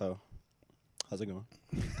like, so, how's it going?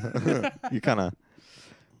 You kind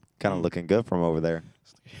of looking good from over there.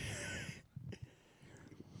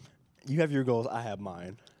 You have your goals, I have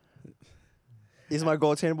mine. Is my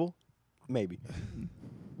goal attainable? Maybe.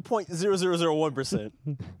 0.0001%.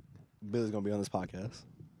 Billy's gonna be on this podcast.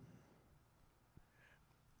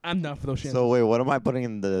 I'm down for those chances. So wait, what am I putting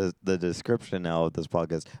in the description now of this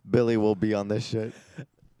podcast? Billy will be on this shit.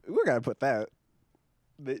 We're gonna put that.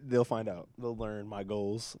 They'll find out. They'll learn my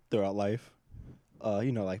goals throughout life.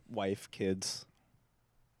 Like wife, kids,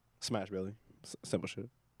 smash Billy, simple shit.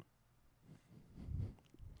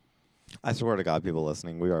 I swear to God, people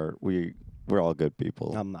listening, we're all good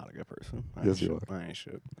people. I'm not a good person. Yes, you I ain't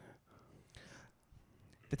shit.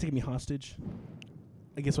 They're taking me hostage.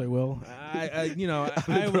 I guess I will. I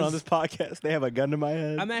I put on this podcast. They have a gun to my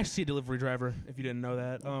head. I'm actually a delivery driver. If you didn't know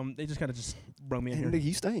that, they just kind of just brought me in here. Nigga,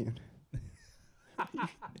 you staying? You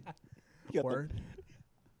got Word.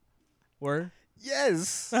 Word.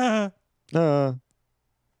 Yes. Uh, Y'all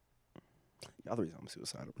the reason I'm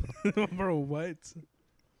suicidal. Bro, what?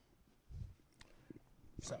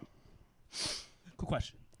 So, cool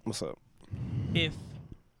question. What's up? If,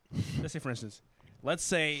 let's say for instance, let's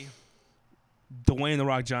say Dwayne The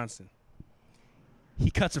Rock Johnson, he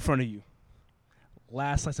cuts in front of you,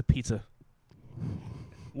 last slice of pizza.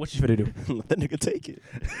 What you finna do? Let that nigga take it.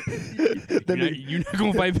 You're not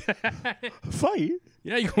gonna fight back. Fight?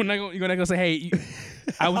 Yeah, you're not gonna say, hey,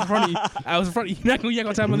 I was in front of you. I was in front of you. You're not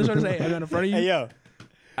gonna tap him on the shoulder and say, hey, I'm not in front of you. Hey, yo.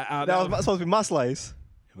 That That was supposed to be my slice.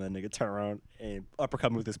 And that nigga turn around and uppercut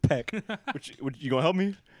me with his peck. You gonna help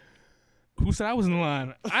me? Who said I was in the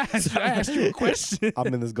line? I asked you a question.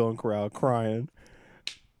 I'm in this going crowd crying.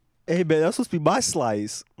 Hey, man, that's supposed to be my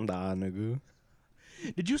slice. Nah, nigga.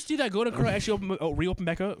 Did you see that Golden Crow actually reopen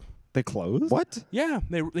back up? They closed? what? Yeah,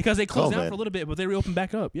 because they closed down COVID. for a little bit, but they reopened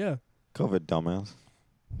back up. Yeah. COVID, dumbass.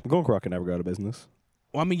 Going crowd can never go out of business.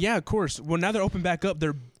 Well, I mean, yeah, of course. Well, now they're open back up.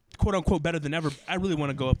 They're quote unquote better than ever. I really want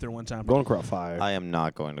to go up there one time. Going crowd fire. I am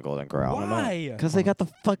not going to Golden Corral. Why? Because they got the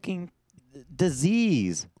fucking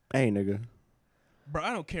disease. Hey, nigga. Bro,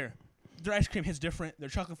 I don't care. Their ice cream hits different. Their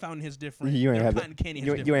chocolate fountain hits different. You ain't Their had cotton that. candy hits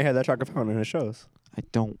You different. ain't had that chocolate fountain in the shows. I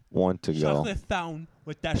don't want to go. Chocolate fountain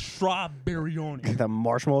with that strawberry on it. That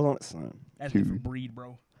marshmallows on it. Son. That's a different breed,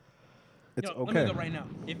 bro. It's Yo, okay. Let me go right now.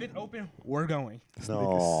 If it's open, we're going. No,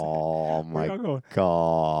 oh Where my y'all going?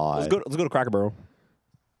 God. Let's go to Cracker Barrel.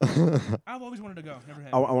 I've always wanted to go. Never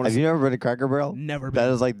had. I want to Have see. you ever been to Cracker Barrel? Never That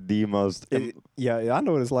been. is like the most. Yeah, I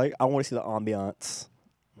know what it's like. I want to see the ambiance.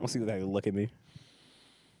 I want to see what they look at me.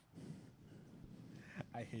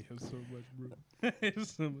 I hate him so much, bro. I hate him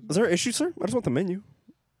so much. Is there an issue, sir? I just want the menu.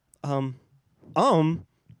 I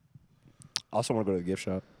also want to go to the gift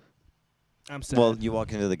shop. I'm sad. Well, you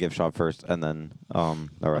walk into the gift shop first, and then the I'm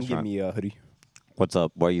giving restaurant. me a hoodie. What's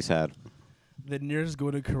up? Why are you sad? The nearest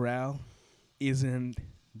Golden Corral is in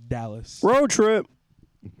Dallas. Road trip.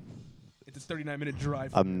 It's a 39-minute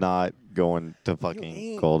drive. I'm not going to fucking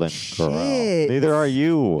ain't Golden Corral. shit. Neither are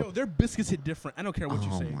you. Yo, their biscuits hit different. I don't care what you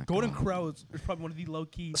Oh say. my Golden Oh. God. Corral is probably one of the low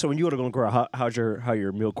key. So when you go to Golden Corral, how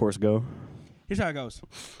your meal course go? Here's how it goes.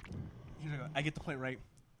 Here's how it goes. I get the plate right.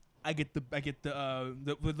 I get the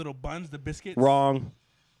little buns, the biscuits. Wrong.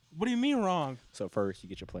 What do you mean wrong? So first you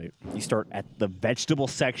get your plate. You start at the vegetable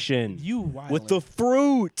section You wild. with the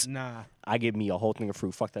fruit. Nah. I give me a whole thing of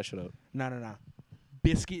fruit. Fuck that shit up. Nah.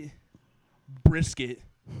 Biscuit, brisket,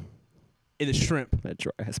 and the shrimp. That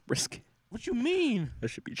dry ass brisket. What you mean? That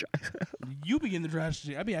should be dry. You be getting the dry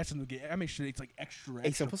shit. I be asking them to get. I make sure it's like extra.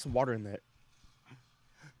 Hey, son, put some water in that.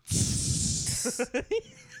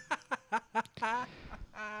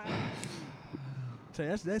 So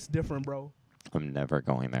that's different, bro. I'm never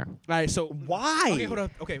going there. All right, so Why? Okay, hold on.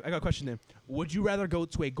 Okay, I got a question then. Would you rather go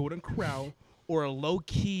to a Golden Corral or a low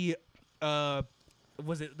key?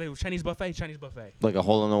 Was it the Chinese buffet? Chinese buffet. Like a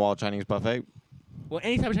hole in the wall Chinese buffet? Well,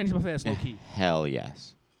 any type of Chinese buffet is low key. Hell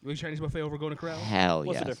yes. You like Chinese buffet over Golden Corral? Hell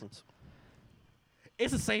What's yes. the difference?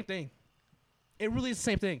 It's the same thing. It really is the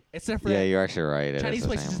same thing, except for Yeah, that you're actually right. It is Chinese the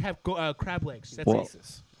places same. just have crab legs. That's Well-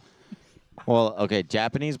 it. Well, okay,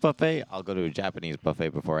 Japanese buffet. I'll go to a Japanese buffet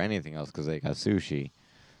before anything else because they got sushi.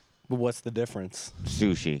 But what's the difference?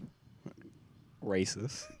 Sushi.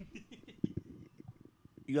 Racist.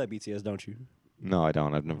 You like BTS, don't you? No, I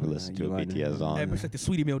don't. I've never listened to you a like BTS that. song. That was like the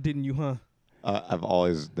sweetie meal, didn't you, huh? I've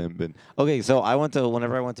always been. Okay, so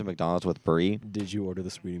whenever I went to McDonald's with Brie. Did you order the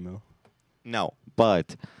sweetie meal? No,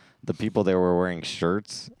 but the people there were wearing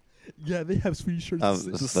shirts. Yeah, they have sweet shirts. Of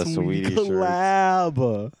the sweetie shirts.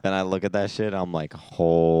 collab. And I look at that shit, I'm like,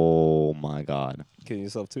 oh my God. Kidding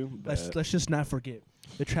yourself too? Let's just not forget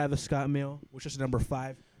the Travis Scott meal, which is number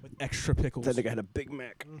 5 with extra pickles. That nigga had a Big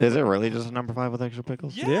Mac. Is it really just a number 5 with extra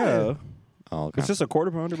pickles? Yeah. Oh, okay. It's just a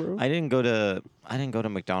quarter pounder, bro. I didn't go to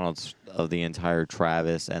McDonald's of the entire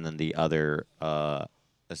Travis and then the other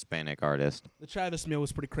Hispanic artist. The Travis meal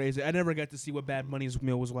was pretty crazy. I never got to see what Bad Bunny's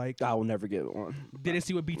meal was like. I will never get one. Didn't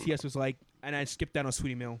see what BTS was like, and I skipped out on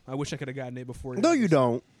Sweetie Meal. I wish I could have gotten it before. No, you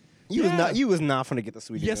don't. You was Yeah. not. You was not finna get the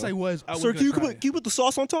sweetie. Yes, I meal. was. I was Sir, gonna can you, try can you put the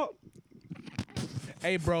sauce on top? it.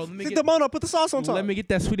 Hey, bro, let me Stick get them on up. Put the sauce on top. Let me get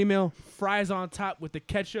that Sweetie Meal. Fries on top with the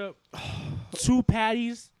ketchup. 2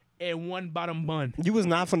 patties and 1 bottom bun. You was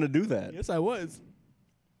not finna do that. Yes, I was.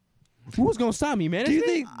 Who was gonna stop me, man? Do you It's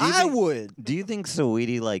me. think? I would. Do you think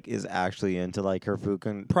Saweetie like is actually into like her food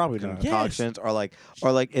Probably not. concoctions, or like is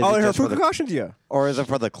Oh, it and her just for food the, concoctions, yeah. or is it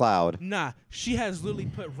for the cloud? Nah, she has literally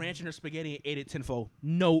put ranch in her spaghetti and ate it tenfold.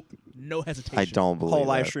 No hesitation. I don't believe Whole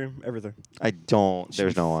live that. stream, everything. I don't. She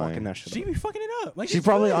There's be no fucking way. that shit She up. be fucking it up. Like She's it's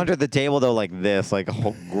probably good. under the table though, like this, like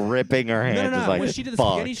gripping her No, hand, no, no. just like when she did the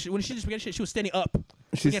fuck. spaghetti, when she did the spaghetti shit, she was standing up,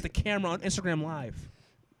 She's- looking at the camera on Instagram Live.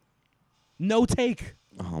 No take.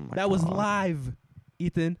 Oh my That was God. live,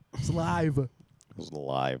 Ethan. It's live. It was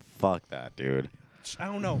live. Fuck that, dude. I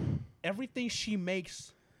don't know. Everything she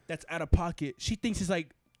makes that's out of pocket, she thinks is like,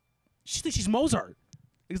 she thinks she's Mozart.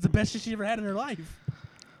 It's the best shit she ever had in her life.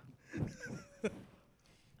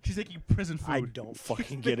 She's making prison food. I don't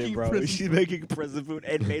fucking get it, making bro. prison She's making prison food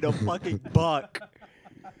and made a fucking buck.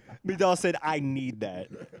 Midal said, I need that.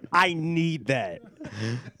 I need that.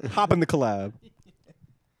 Hop in the collab.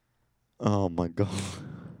 Oh my God.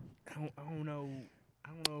 I don't know. I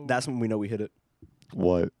don't know. That's when we know we hit it.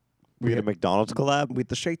 What? We get a McDonald's collab? With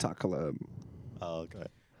the Shake Talk collab. Oh, okay.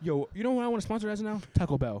 Yo, you know what I want to sponsor as of now?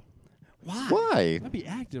 Taco Bell. Why? That'd be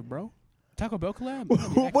active, bro. Taco Bell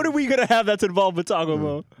collab. What are we going to have that's involved with Taco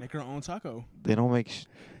Bell? Make our own taco. They don't make.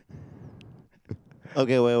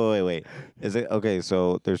 Okay, wait. Is it okay?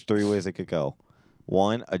 So there's 3 ways it could go.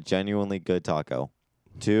 1, a genuinely good taco.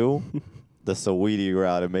 2, the Saweetie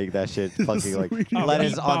route and make that shit fucking like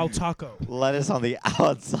lettuce on lettuce on the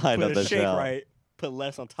outside Put of a the shake shell. right. Put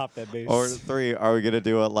less on top of that base. Or 3, are we gonna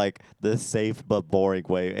do it like the safe but boring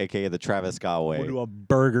way, aka the Travis Scott way? we'll do a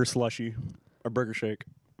burger slushy. Or burger shake.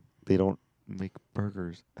 They don't make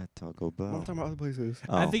burgers at Taco Bell. I'm talking about other places.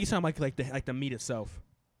 I think it's something like the meat itself.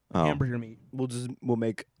 Oh. Hamburger meat. We'll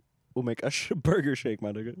make a burger shake,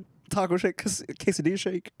 my nigga. Taco shake, quesadilla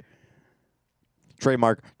shake.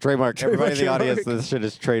 Trademark. Everybody in the audience, trademark. this shit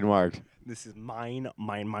is trademarked. This is mine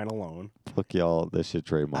alone. Fuck y'all, this shit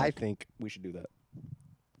trademarked. I think we should do that.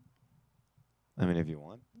 I mean, if you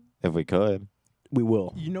want, if we could. We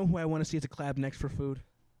will. You know who I want to see as a collab next for food?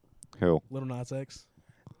 Who? Little Nas X.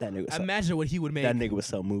 That nigga. Sell, Imagine what he would make. that nigga would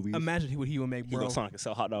sell movies. Imagine what he would make, He bro. goes Sonic and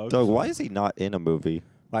sell hot dogs. Doug, why is he not in a movie?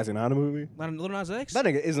 Why is it not a movie? Little Nas X. That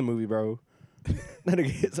nigga is a movie, bro. That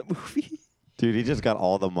nigga is a movie. Dude, he just got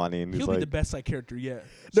all the money and he's He'll like, be the best side character yet.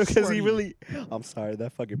 No, because Swear he to really. I'm sorry,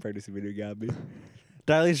 that fucking pregnancy video got me.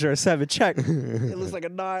 Dilation 7, check. It looks like a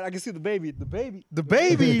 9. I can see the baby. The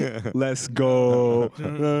baby. Let's go.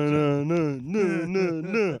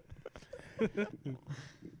 No.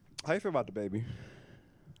 How you feel about the baby?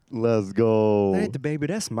 let's go. That ain't the baby.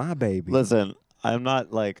 That's my baby. Listen, I'm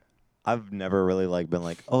not like, I've never really like been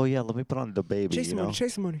like, oh yeah, let me put on the baby. Chase you the know, money.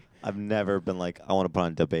 Chase the money. I've never been like, I want to put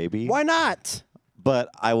on the baby. Why not? But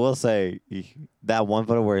I will say that one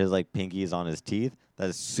photo where his like pinky is on his teeth, that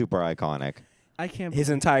is super iconic. I can't. His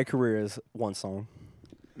entire career is one song.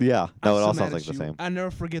 Yeah, no, I'm it so all mad sounds at like the you. same. I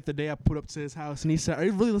never forget the day I put up to his house and he said, "Are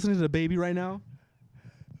you really listening to the baby right now?"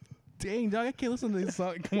 Dang, dog, I can't listen to this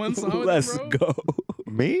song. One song. with Let's him, bro. go.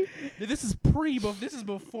 Me? This is this is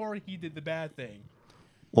before he did the bad thing.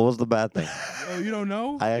 What was the bad thing? Oh, you don't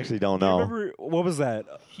know? I actually don't Do you know. remember what was that?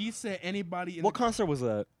 He said anybody. In What concert was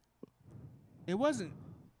that? it wasn't.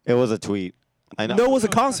 It was a tweet. I know. No, it was a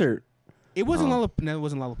concert. It wasn't Oh. No, it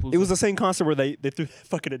wasn't Lollapalooza. It was the same concert where they threw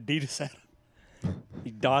fucking Adidas at him. He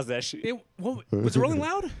dodged that shit. Was it Rolling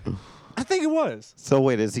Loud? I think it was. So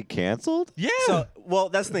wait, is he canceled? Yeah. So, well,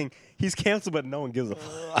 that's the thing. He's canceled, but no one gives a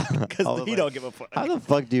fuck I because was he like, don't give a fuck. How the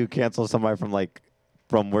fuck do you cancel somebody from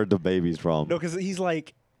where the baby's from? No, because he's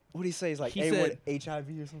like, what do he say? He's like, He hey, said- what, HIV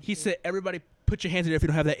or something? he said, "Everybody, put your hands in there if you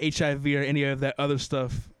don't have that HIV or any of that other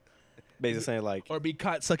stuff, basically saying like, or be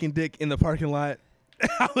caught sucking dick in the parking lot."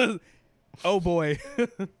 I was, oh boy.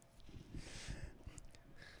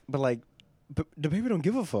 but like, but the baby don't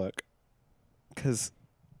give a fuck because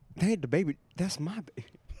they ain't the baby. That's my baby.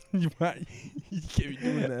 you can't be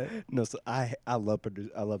doing that. No, so I love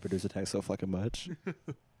producer Tech so fucking much.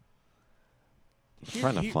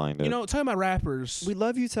 Trying to find it. You know, talking about rappers. We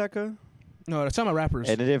love you, Tekka. No, talking about rappers.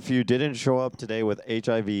 And if you didn't show up today with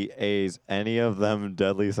HIV, AIDS, any of them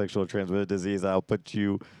deadly sexual transmitted disease, I'll put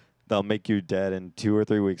you They'll make you dead in 2 or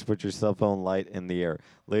 3 weeks. Put your cell phone light in the air.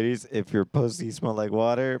 Ladies, if your pussy smell like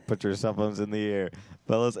water, put your cell phones in the air.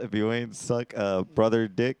 Fellas, if you ain't suck a brother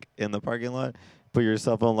dick in the parking lot, put your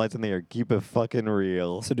cell phone lights in the air. Keep it fucking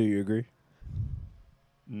real. So do you agree?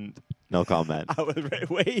 No comment. I was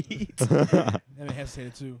wait. And I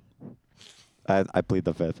hesitated too. I plead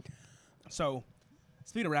the fifth. So,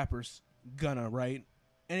 speaking of rappers, Gunna, right?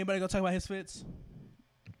 Anybody go talk about his fits?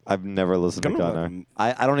 I've never listened to Gunna, Gunna.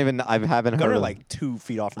 I don't even. I haven't Gunner heard. Of, like 2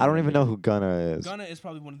 feet off. I don't even know who Gunna is. Gunna is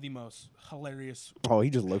probably one of the most hilarious, Oh, he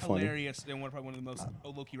just looked funny. hilarious, and probably one of the most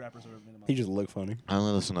low-key rappers I've ever been in my He life. just looked funny. I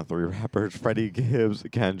only listen to 3 rappers: Freddie Gibbs,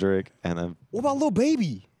 Kendrick, and then What about Lil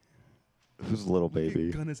Baby? who's Little Look at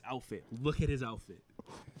Baby? Gunna's outfit. Look at his outfit.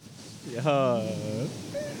 Yeah.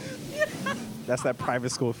 That's that private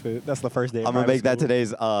school fit. That's the first day. Of I'm gonna private make that school.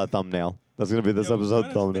 today's thumbnail. That's gonna be this Yo,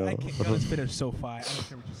 episode Gunna's thumbnail. Gunna's fit is so fire. I don't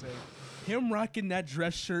care what you say. Him rocking that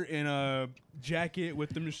dress shirt and a jacket with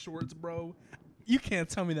them shorts, bro. You can't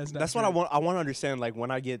tell me that's not. That's what I drip. want. I want to understand. Like when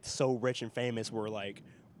I get so rich and famous, where like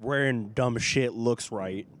wearing dumb shit looks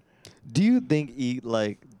right. Do you think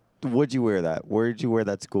would you wear that? Where'd you wear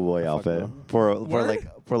that schoolboy outfit no. for Word?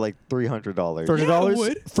 like $300? $30.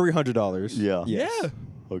 would. $300. Yeah. Yes. Yeah.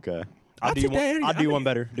 Okay. I'll do you take that one. any- I'll do you I'll one make-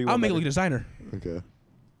 better. Do you I'll one make it better. look designer. Okay.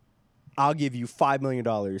 I'll give you $5 million.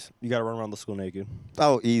 You got to run around the school naked.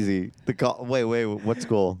 Oh, easy. Wait. What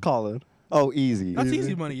school? Colin. Oh, easy. That's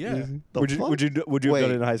easy money, yeah. The Would you fuck? would you would you have done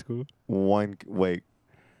Wait. it in high school?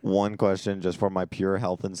 One question just for my pure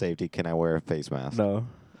health and safety. Can I wear a face mask? No.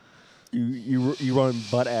 You run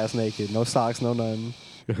butt ass naked, no socks, no nothing,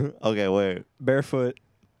 Okay, wait. barefoot.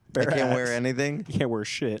 I Bare can't ass. wear anything? You can't wear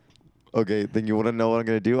shit. Okay, then you want to know what I'm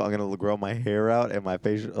going to do? I'm going to grow my hair out and my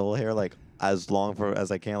facial hair like as long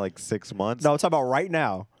as I can, like 6 months. No, I'm talking about right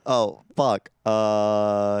now. Oh, fuck.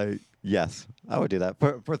 Yes. I would do that.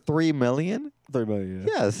 For $3 million? $3 million.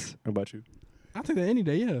 Yeah. Yes. How about you? I'll take that any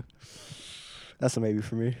day, yeah. That's a maybe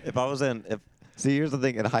for me. If I was see, here's the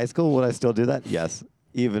thing. In high school, would I still do that? Yes.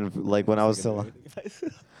 Even like when I was still,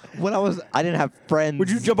 I didn't have friends. Would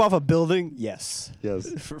you jump off a building? Yes. Yes.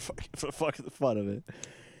 for fucking the fun of it.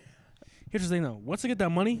 Here's the thing, though. Once I get that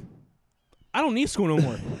money, I don't need school no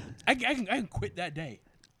more. I can quit that day.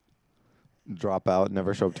 Drop out,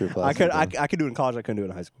 never show up to your class. I again. could do it in college. I couldn't do it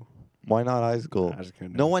in high school. Why not high school? I just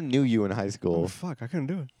couldn't do No it. one knew you in high Oh school. fuck! I couldn't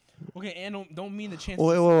do it. Okay, and don't mean the chance.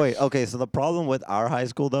 Wait. Okay, so the problem with our high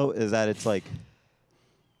school though is that it's like,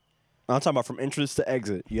 I'm talking about from entrance to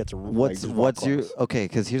exit. You have to. what's your okay?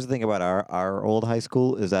 Because here's the thing about our old high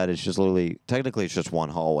school is that it's just literally technically it's just one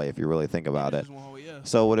hallway if you really think about it. Yeah.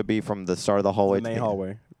 So would it be from the start of the hallway the main to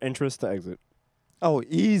hallway? Entrance to exit. Oh,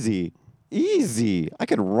 easy. I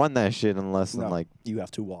could run that shit in less than No, like you have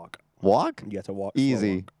to walk. walk. You have to walk. slow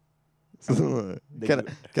Easy. walk.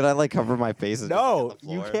 Can I like cover my face? And just No, look at the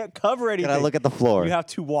you floor? can't cover anything. Can I look at the floor? You have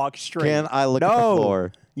to walk straight. Can I look at No. the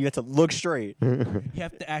floor? You have to look straight. You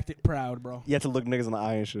have to act it proud, bro. You have to look niggas in the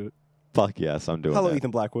eye and shit. Fuck yes, I'm doing Hello, that.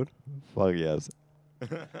 Ethan Blackwood. Fuck yes.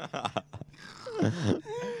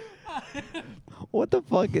 What the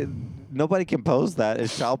fuck? Nobody can post that.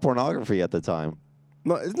 It's child pornography at the time.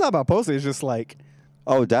 No, it's not about posting. It's just like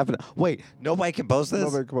Oh, definitely. Wait, nobody can post this?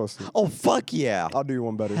 nobody can post it. Oh, fuck yeah. I'll do you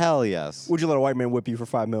one better. Hell yes. Would you let a white man whip you for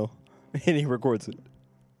 $5 million? And he records it.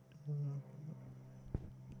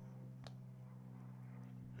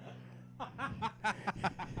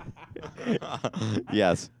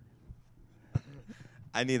 Yes.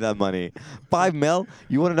 I need that money. $5 million?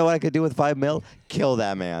 You want to know what I could do with $5 million? Kill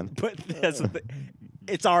that man. But that's the thing.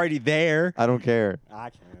 It's already there. I don't care. I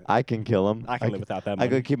can't. I can kill him. I can live without that I money.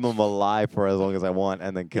 could keep him alive for as long as I want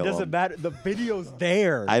and then It kill doesn't him. matter. The video's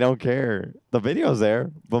there. I don't care. The video's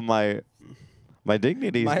there, but my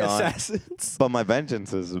dignity's My gone. assassins. But my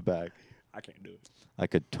vengeance is back. I can't do it. I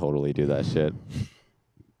could totally do that shit.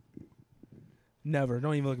 Never.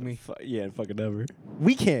 Don't even look at me. Yeah, fucking never.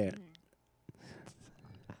 We can't.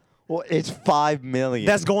 Well, it's $5 million.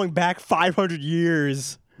 That's going back 500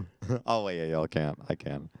 years. oh wait, yeah, I can. I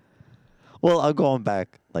can. Well, I'm going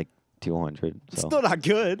back like 200. So Still not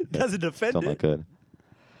good. Doesn't defend still not it. good.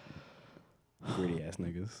 Greedy ass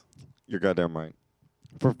niggas. You're goddamn right.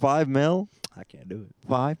 For $5 million, I can't do it.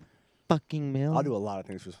 $5 fucking million. I'll do a lot of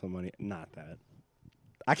things for some money. Not that.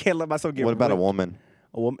 I can't let myself get What about a ripped. woman?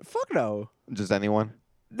 A woman? Fuck no. Just anyone?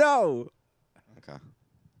 No. Okay.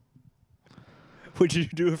 Would you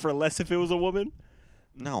do it for less if it was a woman?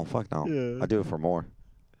 No, fuck no. Yeah. I do it for more.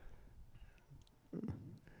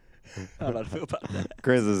 I don't know how to feel about that.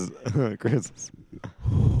 Chris is.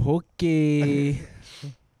 Okay.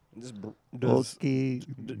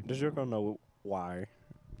 Does your girl know why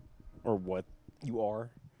or what you are?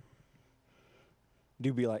 Do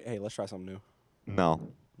you be like, hey, let's try something new? No,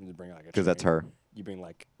 You just bring like a because that's chain. her. You bring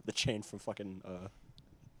like the chain from fucking From-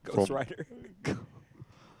 Ghost Rider.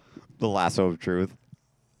 The lasso of truth.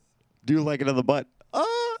 Do you like it in the butt? Ah!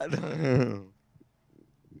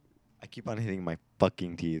 I keep on hitting my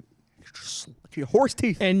fucking teeth. Your horse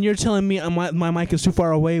teeth. And you're telling me my mic is too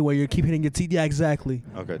far away where you keep hitting your teeth? Yeah, exactly.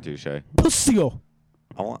 Okay, touche. Pussy.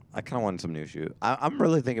 I kind of want some new shoes. I'm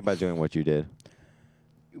really thinking about doing what you did.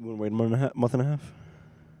 You want to wait a month and a half?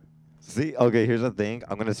 See, okay, here's the thing.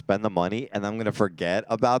 I'm gonna spend the money and I'm gonna forget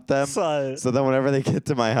about them. Son. So then whenever they get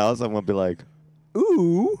to my house, I'm gonna be like,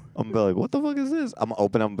 Ooh. I'm gonna be like, what the fuck is this? I'm gonna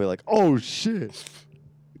open up and be like, oh shit.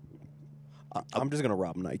 I'm just gonna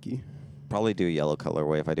rob Nike. Probably do yellow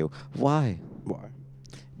colorway if I do. Why? Why?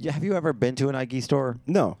 Yeah, have you ever been to a Nike store?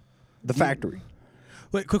 No, the factory.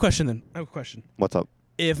 Wait, quick question then. I have a question. What's up?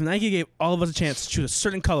 If Nike gave all of us a chance to choose a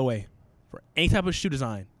certain colorway for any type of shoe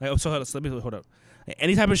design, like, so hold up. Like,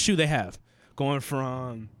 any type of shoe they have, going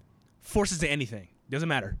from forces to anything, doesn't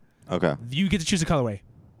matter. Okay. You get to choose a colorway.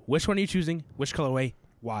 Which one are you choosing? Which colorway?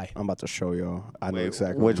 Why? I'm about to show y'all. I know Wait,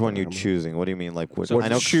 exactly. which what one you I'm- choosing? What do you mean? Like which? What I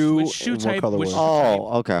know. shoe? Which shoe and what type? colorway? Which shoe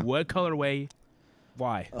Oh, type, okay. What colorway?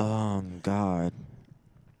 Why? God.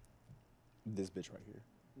 This bitch right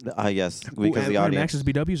here. Yes, Ooh, because the Air audience. Max's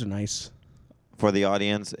BWs are nice. For the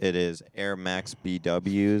audience, it is Air Max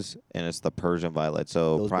BWs, and it's the Persian violet.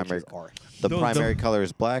 So Those primary. bitches are. The Those- primary color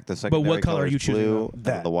is black. The secondary what color color are you is choosing, blue. though? And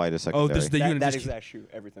That. the white is Oh, secondary. this the That, unit that just- exact shoe.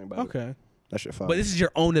 Everything about it. Okay. That shit fire. But this is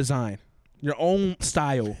your own design, your own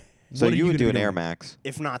style. so What are you would gonna do be an Air doing? Max.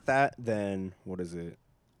 If not that, then what is it?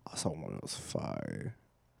 I saw one that was fire.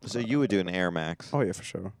 So you would do an Air Max. Oh yeah, for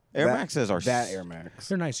sure. Air That- Maxes are that s- Air Max.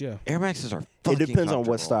 They're nice, yeah. Air Maxes are. It Fucking depends on what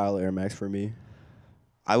comfortable. style Air Max for me.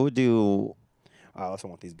 I would do. I also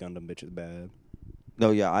want these Gundam bitches bad.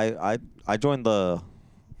 No, yeah, I joined the.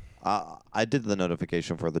 I did the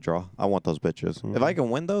notification for the draw. I want those bitches. If I can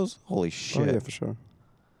win those, holy shit. Oh yeah, for sure.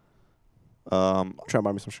 Um, Try to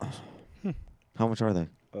buy me some shoes. how much are they?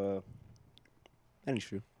 Any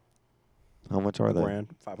shoe. How much are they? Grand,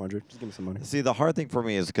 500. Just give me some money. See, the hard thing for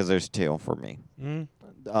me is because there's two for me. Mm.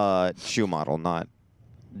 Shoe model, not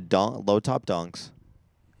low top dunks,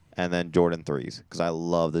 and then Jordan 3s because I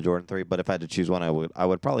love the Jordan 3. But if I had to choose one, I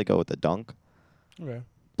would probably go with the dunk. Okay.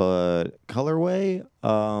 But colorway,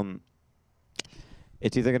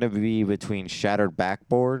 it's either going to be between Shattered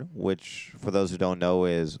Backboard, which for those who don't know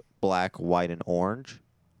is black, white, and orange,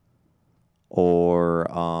 or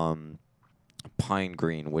Pine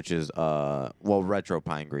Green, which is retro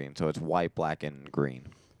Pine Green, so it's white, black, and green.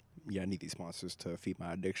 Yeah, I need these sponsors to feed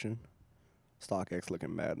my addiction. StockX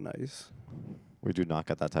looking mad nice. We do not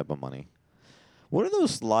get that type of money. What are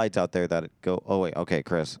those slides out there that go? Oh wait, okay,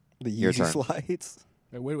 Chris. The Your Yeezy turn. slides.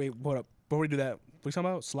 Wait, hold up. Before we do that, what we talking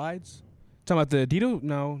about? Slides? Talking about the Adidas?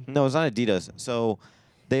 No. No, it's not Adidas. So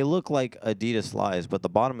they look like Adidas slides, but the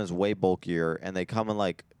bottom is way bulkier, and they come in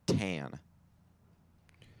like tan,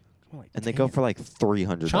 and they go for like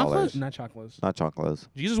 $300. chocolate? Not chocolates. Not chocolates.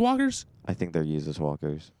 Jesus Walkers? I think they're Yeezus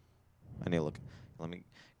Walkers. I need to look. Let me.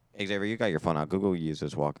 Xavier, you got your phone out. Google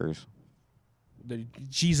Yeezus Walkers. The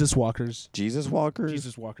Jesus Walkers. Jesus Walkers.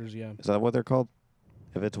 Jesus Walkers, yeah. Is that what they're called?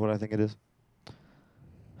 If it's what I think it is.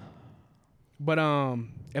 But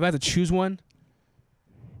if I had to choose one,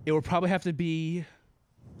 it would probably have to be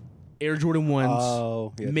Air Jordan 1s.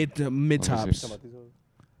 Oh, yeah. Mid me tops. see.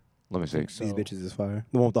 Let me see. So- These bitches is fire.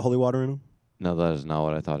 The one with the holy water in them? No, that is not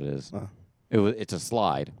what I thought it is. Oh. It's a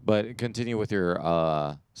slide. But continue with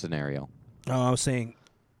your scenario. I was saying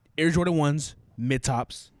Air Jordan 1s, mid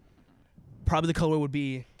tops. Probably the color would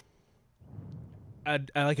be a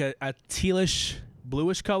tealish,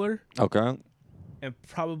 bluish color, Okay. and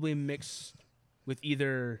probably mix with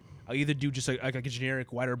I'll either do just like a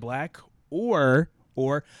generic white or black, or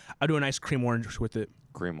I'll do a nice cream orange with it.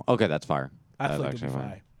 Cream. Okay, that's fire. I That's feel like it'd be actually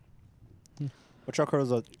fine. What y'all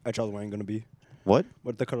colors at y'all's wedding gonna be? What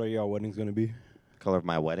What the color of y'all wedding's gonna be? color of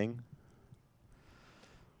my wedding?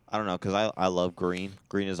 I don't know, because I love green.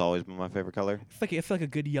 Green has always been my favorite color. I feel like a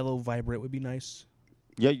good yellow vibrant would be nice.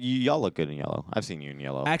 Yeah, y'all look good in yellow. I've seen you in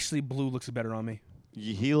yellow. Actually, blue looks better on me.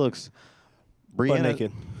 He looks. Butt Brianna.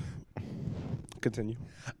 naked. Continue.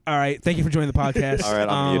 All right, thank you for joining the podcast. All right,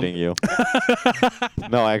 I'm muting you.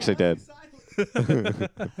 No, I actually did.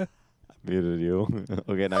 Muted you.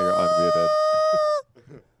 Okay, now you're unmuted.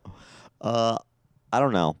 I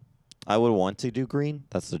don't know. I would want to do green.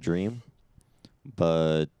 That's the dream.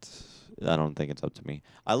 But I don't think it's up to me.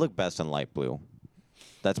 I look best in light blue.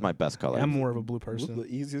 That's my best color. I'm more of a blue Blue's person. the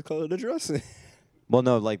easiest color to dress in. Well,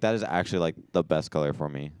 no, like that is actually like the best color for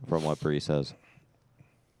me, from what Bree says.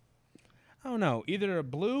 I don't know. Either a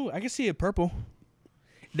blue. I can see a purple.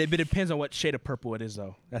 But it depends on what shade of purple it is,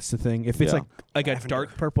 though. That's the thing. If it's Yeah. like a Lavender.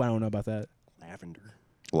 dark purple, I don't know about that. Lavender.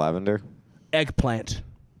 Lavender. Eggplant.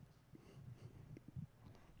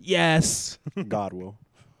 Yes. God will.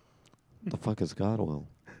 The fuck is Godwill?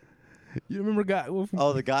 You remember God?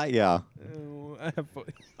 Oh, the guy. Yeah,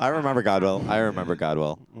 I remember Godwill. I remember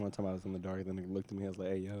Godwill. One time I was in the dark, then he looked at me. I was like,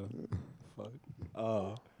 "Hey, yo, fuck."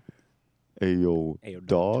 Oh, Hey yo, hey, yo,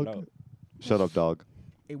 dog. shut up. Shut up, dog.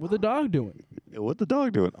 Hey, what the dog doing? Hey, what the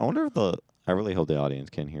dog doing? I wonder if the. I really hope the audience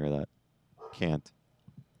can hear that. Can't.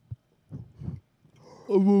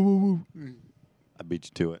 I beat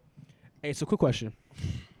you to it. Hey, so quick question.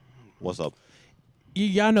 What's up?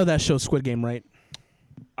 Y'all know that show Squid Game, right?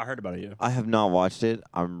 I heard about it. Yeah. I have not watched it.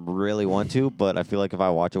 I really want to, but I feel like if I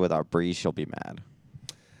watch it without Bree, she'll be mad.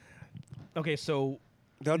 Okay, so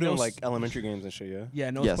They're No doing s- like elementary games and shit. Yeah. yeah,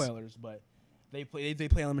 no Yes. spoilers, but they play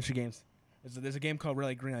elementary games. There's a game called Red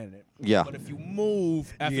Light Green Light in it. Yeah. But if you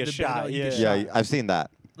move after get the shot, bell, you get yeah. shot. Yeah, I've seen that.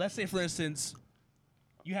 Let's say, for instance,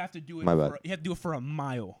 you have to do it. My bad. You have to do it for a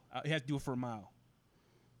mile. You have to do it for a mile,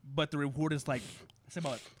 but the reward is like say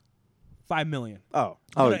about 5 million. Oh.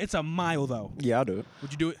 Oh, But it's a mile though. Yeah, I'll do it.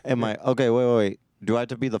 Would you do it? am I okay? Wait. Do I have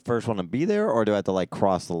to be the first one to be there, or do I have to like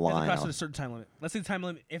cross the You have to line? cross on at a certain time limit. Let's say the time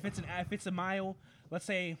limit. If it's a mile, let's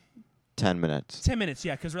say 10 minutes. 10 minutes.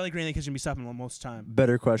 Yeah, because really green light is gonna be stopping most of the time.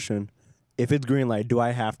 Better question. If it's green light, do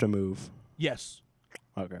I have to move? Yes.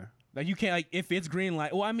 Okay. Like you can't like if it's green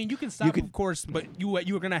light. Well, I mean you can stop, could- of course, but you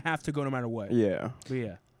are gonna have to go no matter what. Yeah. But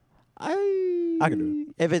yeah. I can do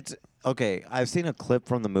it. If it's okay, I've seen a clip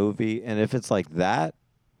from the movie, and if it's like that,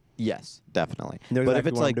 yes, definitely. You know but exactly if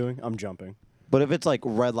it's what like, I'm doing, I'm jumping. but if it's like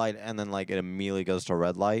red light and then like it immediately goes to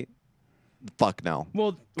red light, fuck no,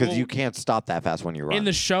 Well, because you can't stop that fast when you run. in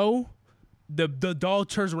the show, the doll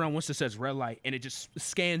turns around once it says red light, and it just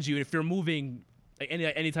scans you. If you're moving like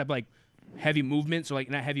any type of like heavy movements or like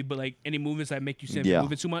not heavy, but like any movements that make you seem Yeah.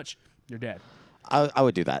 moving too much, you're dead. I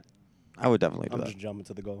would do that. I would definitely do I'm that. just jumping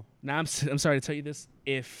to the goal. Now I'm sorry to tell you this.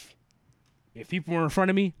 If people were in front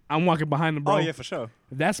of me, I'm walking behind them, bro. Oh yeah, for sure.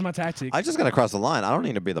 That's my tactic. I just gotta cross the line. I don't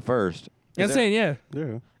need to be the first. I'm Is saying, yeah.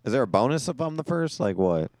 Yeah. there a bonus if I'm the first? Like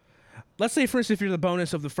what? Let's say, for instance, if you're the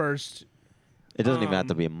bonus of the first, It doesn't even have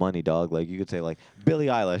to be a money dog. Like you could say like Billie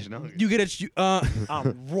Eilish. No. you get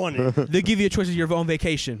I'm running. they give you a choice of your own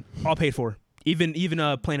vacation, all paid for, even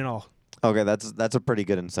plane and all. Okay, that's a pretty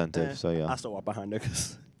good incentive. So I yeah. still walk behind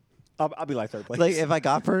niggas. I'll be like third place. Like if I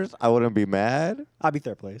got first, I wouldn't be mad. I'll be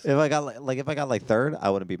third place. If I got like if I got like third, I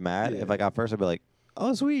wouldn't be mad. Yeah. If I got first, I'd be like,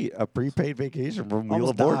 oh sweet, a prepaid vacation from Wheel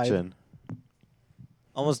Almost of died. Fortune.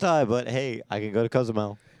 Almost died, but hey, I can go to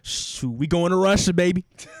Cozumel. Shoot, we going to Russia, baby.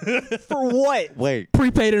 For what? Wait,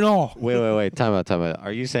 Prepaid and all. wait. Time out.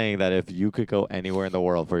 Are you saying that if you could go anywhere in the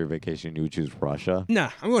world for your vacation, you would choose Russia? Nah,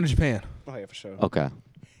 I'm going to Japan. Oh yeah, for sure. Okay.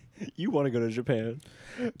 You want to go to Japan?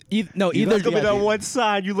 Either Look up the at that idea. one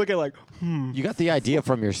side. You look at like, You got the idea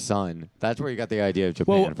from your son. That's where you got the idea of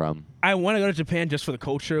Japan Well, from. I want to go to Japan just for the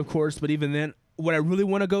culture, of course. But even then, what I really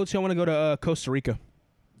want to go to, I want to go to Costa Rica.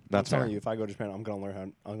 That's I'm telling fair. you, if I go to Japan, I'm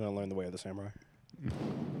gonna learn the way of the samurai. I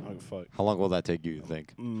don't give a fuck. How long will that take you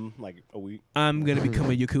think? Like a week. I'm gonna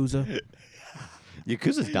become a yakuza.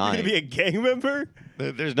 Yakuza's You gonna dying. be a gang member?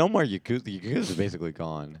 There's no more Yakuza. Yakuza's basically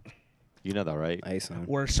gone. You know that, right? Hey son,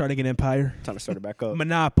 We're starting an empire. time to start it back up.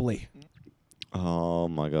 Monopoly. Oh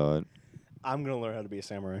my god. I'm gonna learn how to be a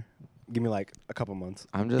samurai. Give me like a couple months.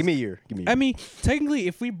 I'm just Give me a year. Give me a year. I mean, technically,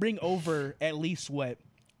 if we bring over at least what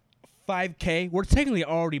 5K, we're technically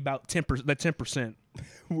already about 10%. The 10%.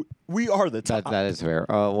 We are the top. that is fair.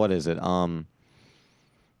 What is it?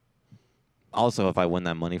 Also, if I win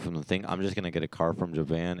that money from the thing, I'm just gonna get a car from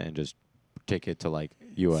Japan and just take it to like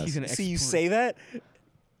U.S. He's gonna See, you export- say that?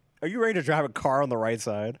 Are you ready to drive a car on the right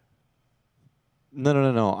side? No.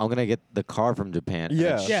 I'm gonna get the car from Japan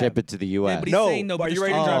Yeah. and Yeah. ship it to the U.S. but he's No, saying no, but but are you just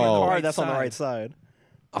ready to on drive the a car right that's on the side. right side?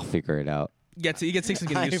 I'll figure it out. You get 6 to I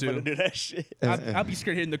get ain't used gonna to. do that shit. I'll be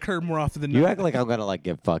scared hitting the curb more often than You not. act like I'm gonna like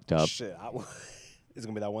get fucked up. Shit, it's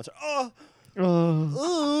gonna be that one. Oh,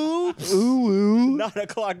 Oh, oops. ooh. 9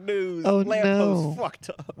 o'clock news. Oh, Lamppost no. fucked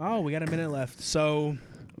up. Oh, we got a minute left. So,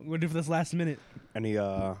 what do we do for this last minute? Any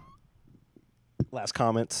last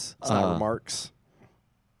comments, side remarks?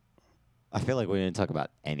 I feel like we didn't talk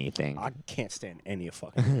about anything. I can't stand any of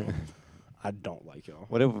fucking y'all. I don't like y'all.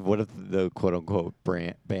 What if the quote unquote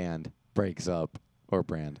band breaks up or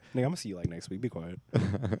brand? Nigga, I'm gonna see you like next week. Be quiet.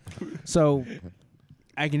 So,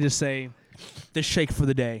 I can just say, the shake for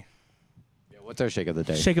the day. Yeah, what's our shake of the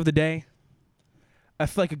day? Shake of the day. I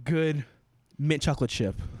feel like a good mint chocolate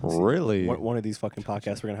chip. Really? One of these fucking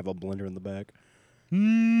podcasts, we're gonna have a blender in the back.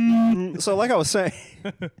 Mm. So, like I was saying,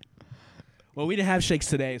 Well, we didn't have shakes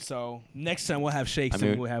today, so next time we'll have shakes I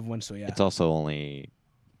mean, and we'll have one. So yeah, It's also only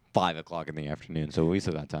 5 o'clock in the afternoon, so we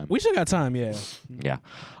still got time. we still got time. Yeah. Yeah.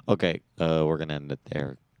 Okay. We're gonna end it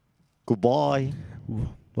there. Goodbye.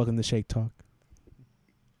 Welcome to Shake Talk.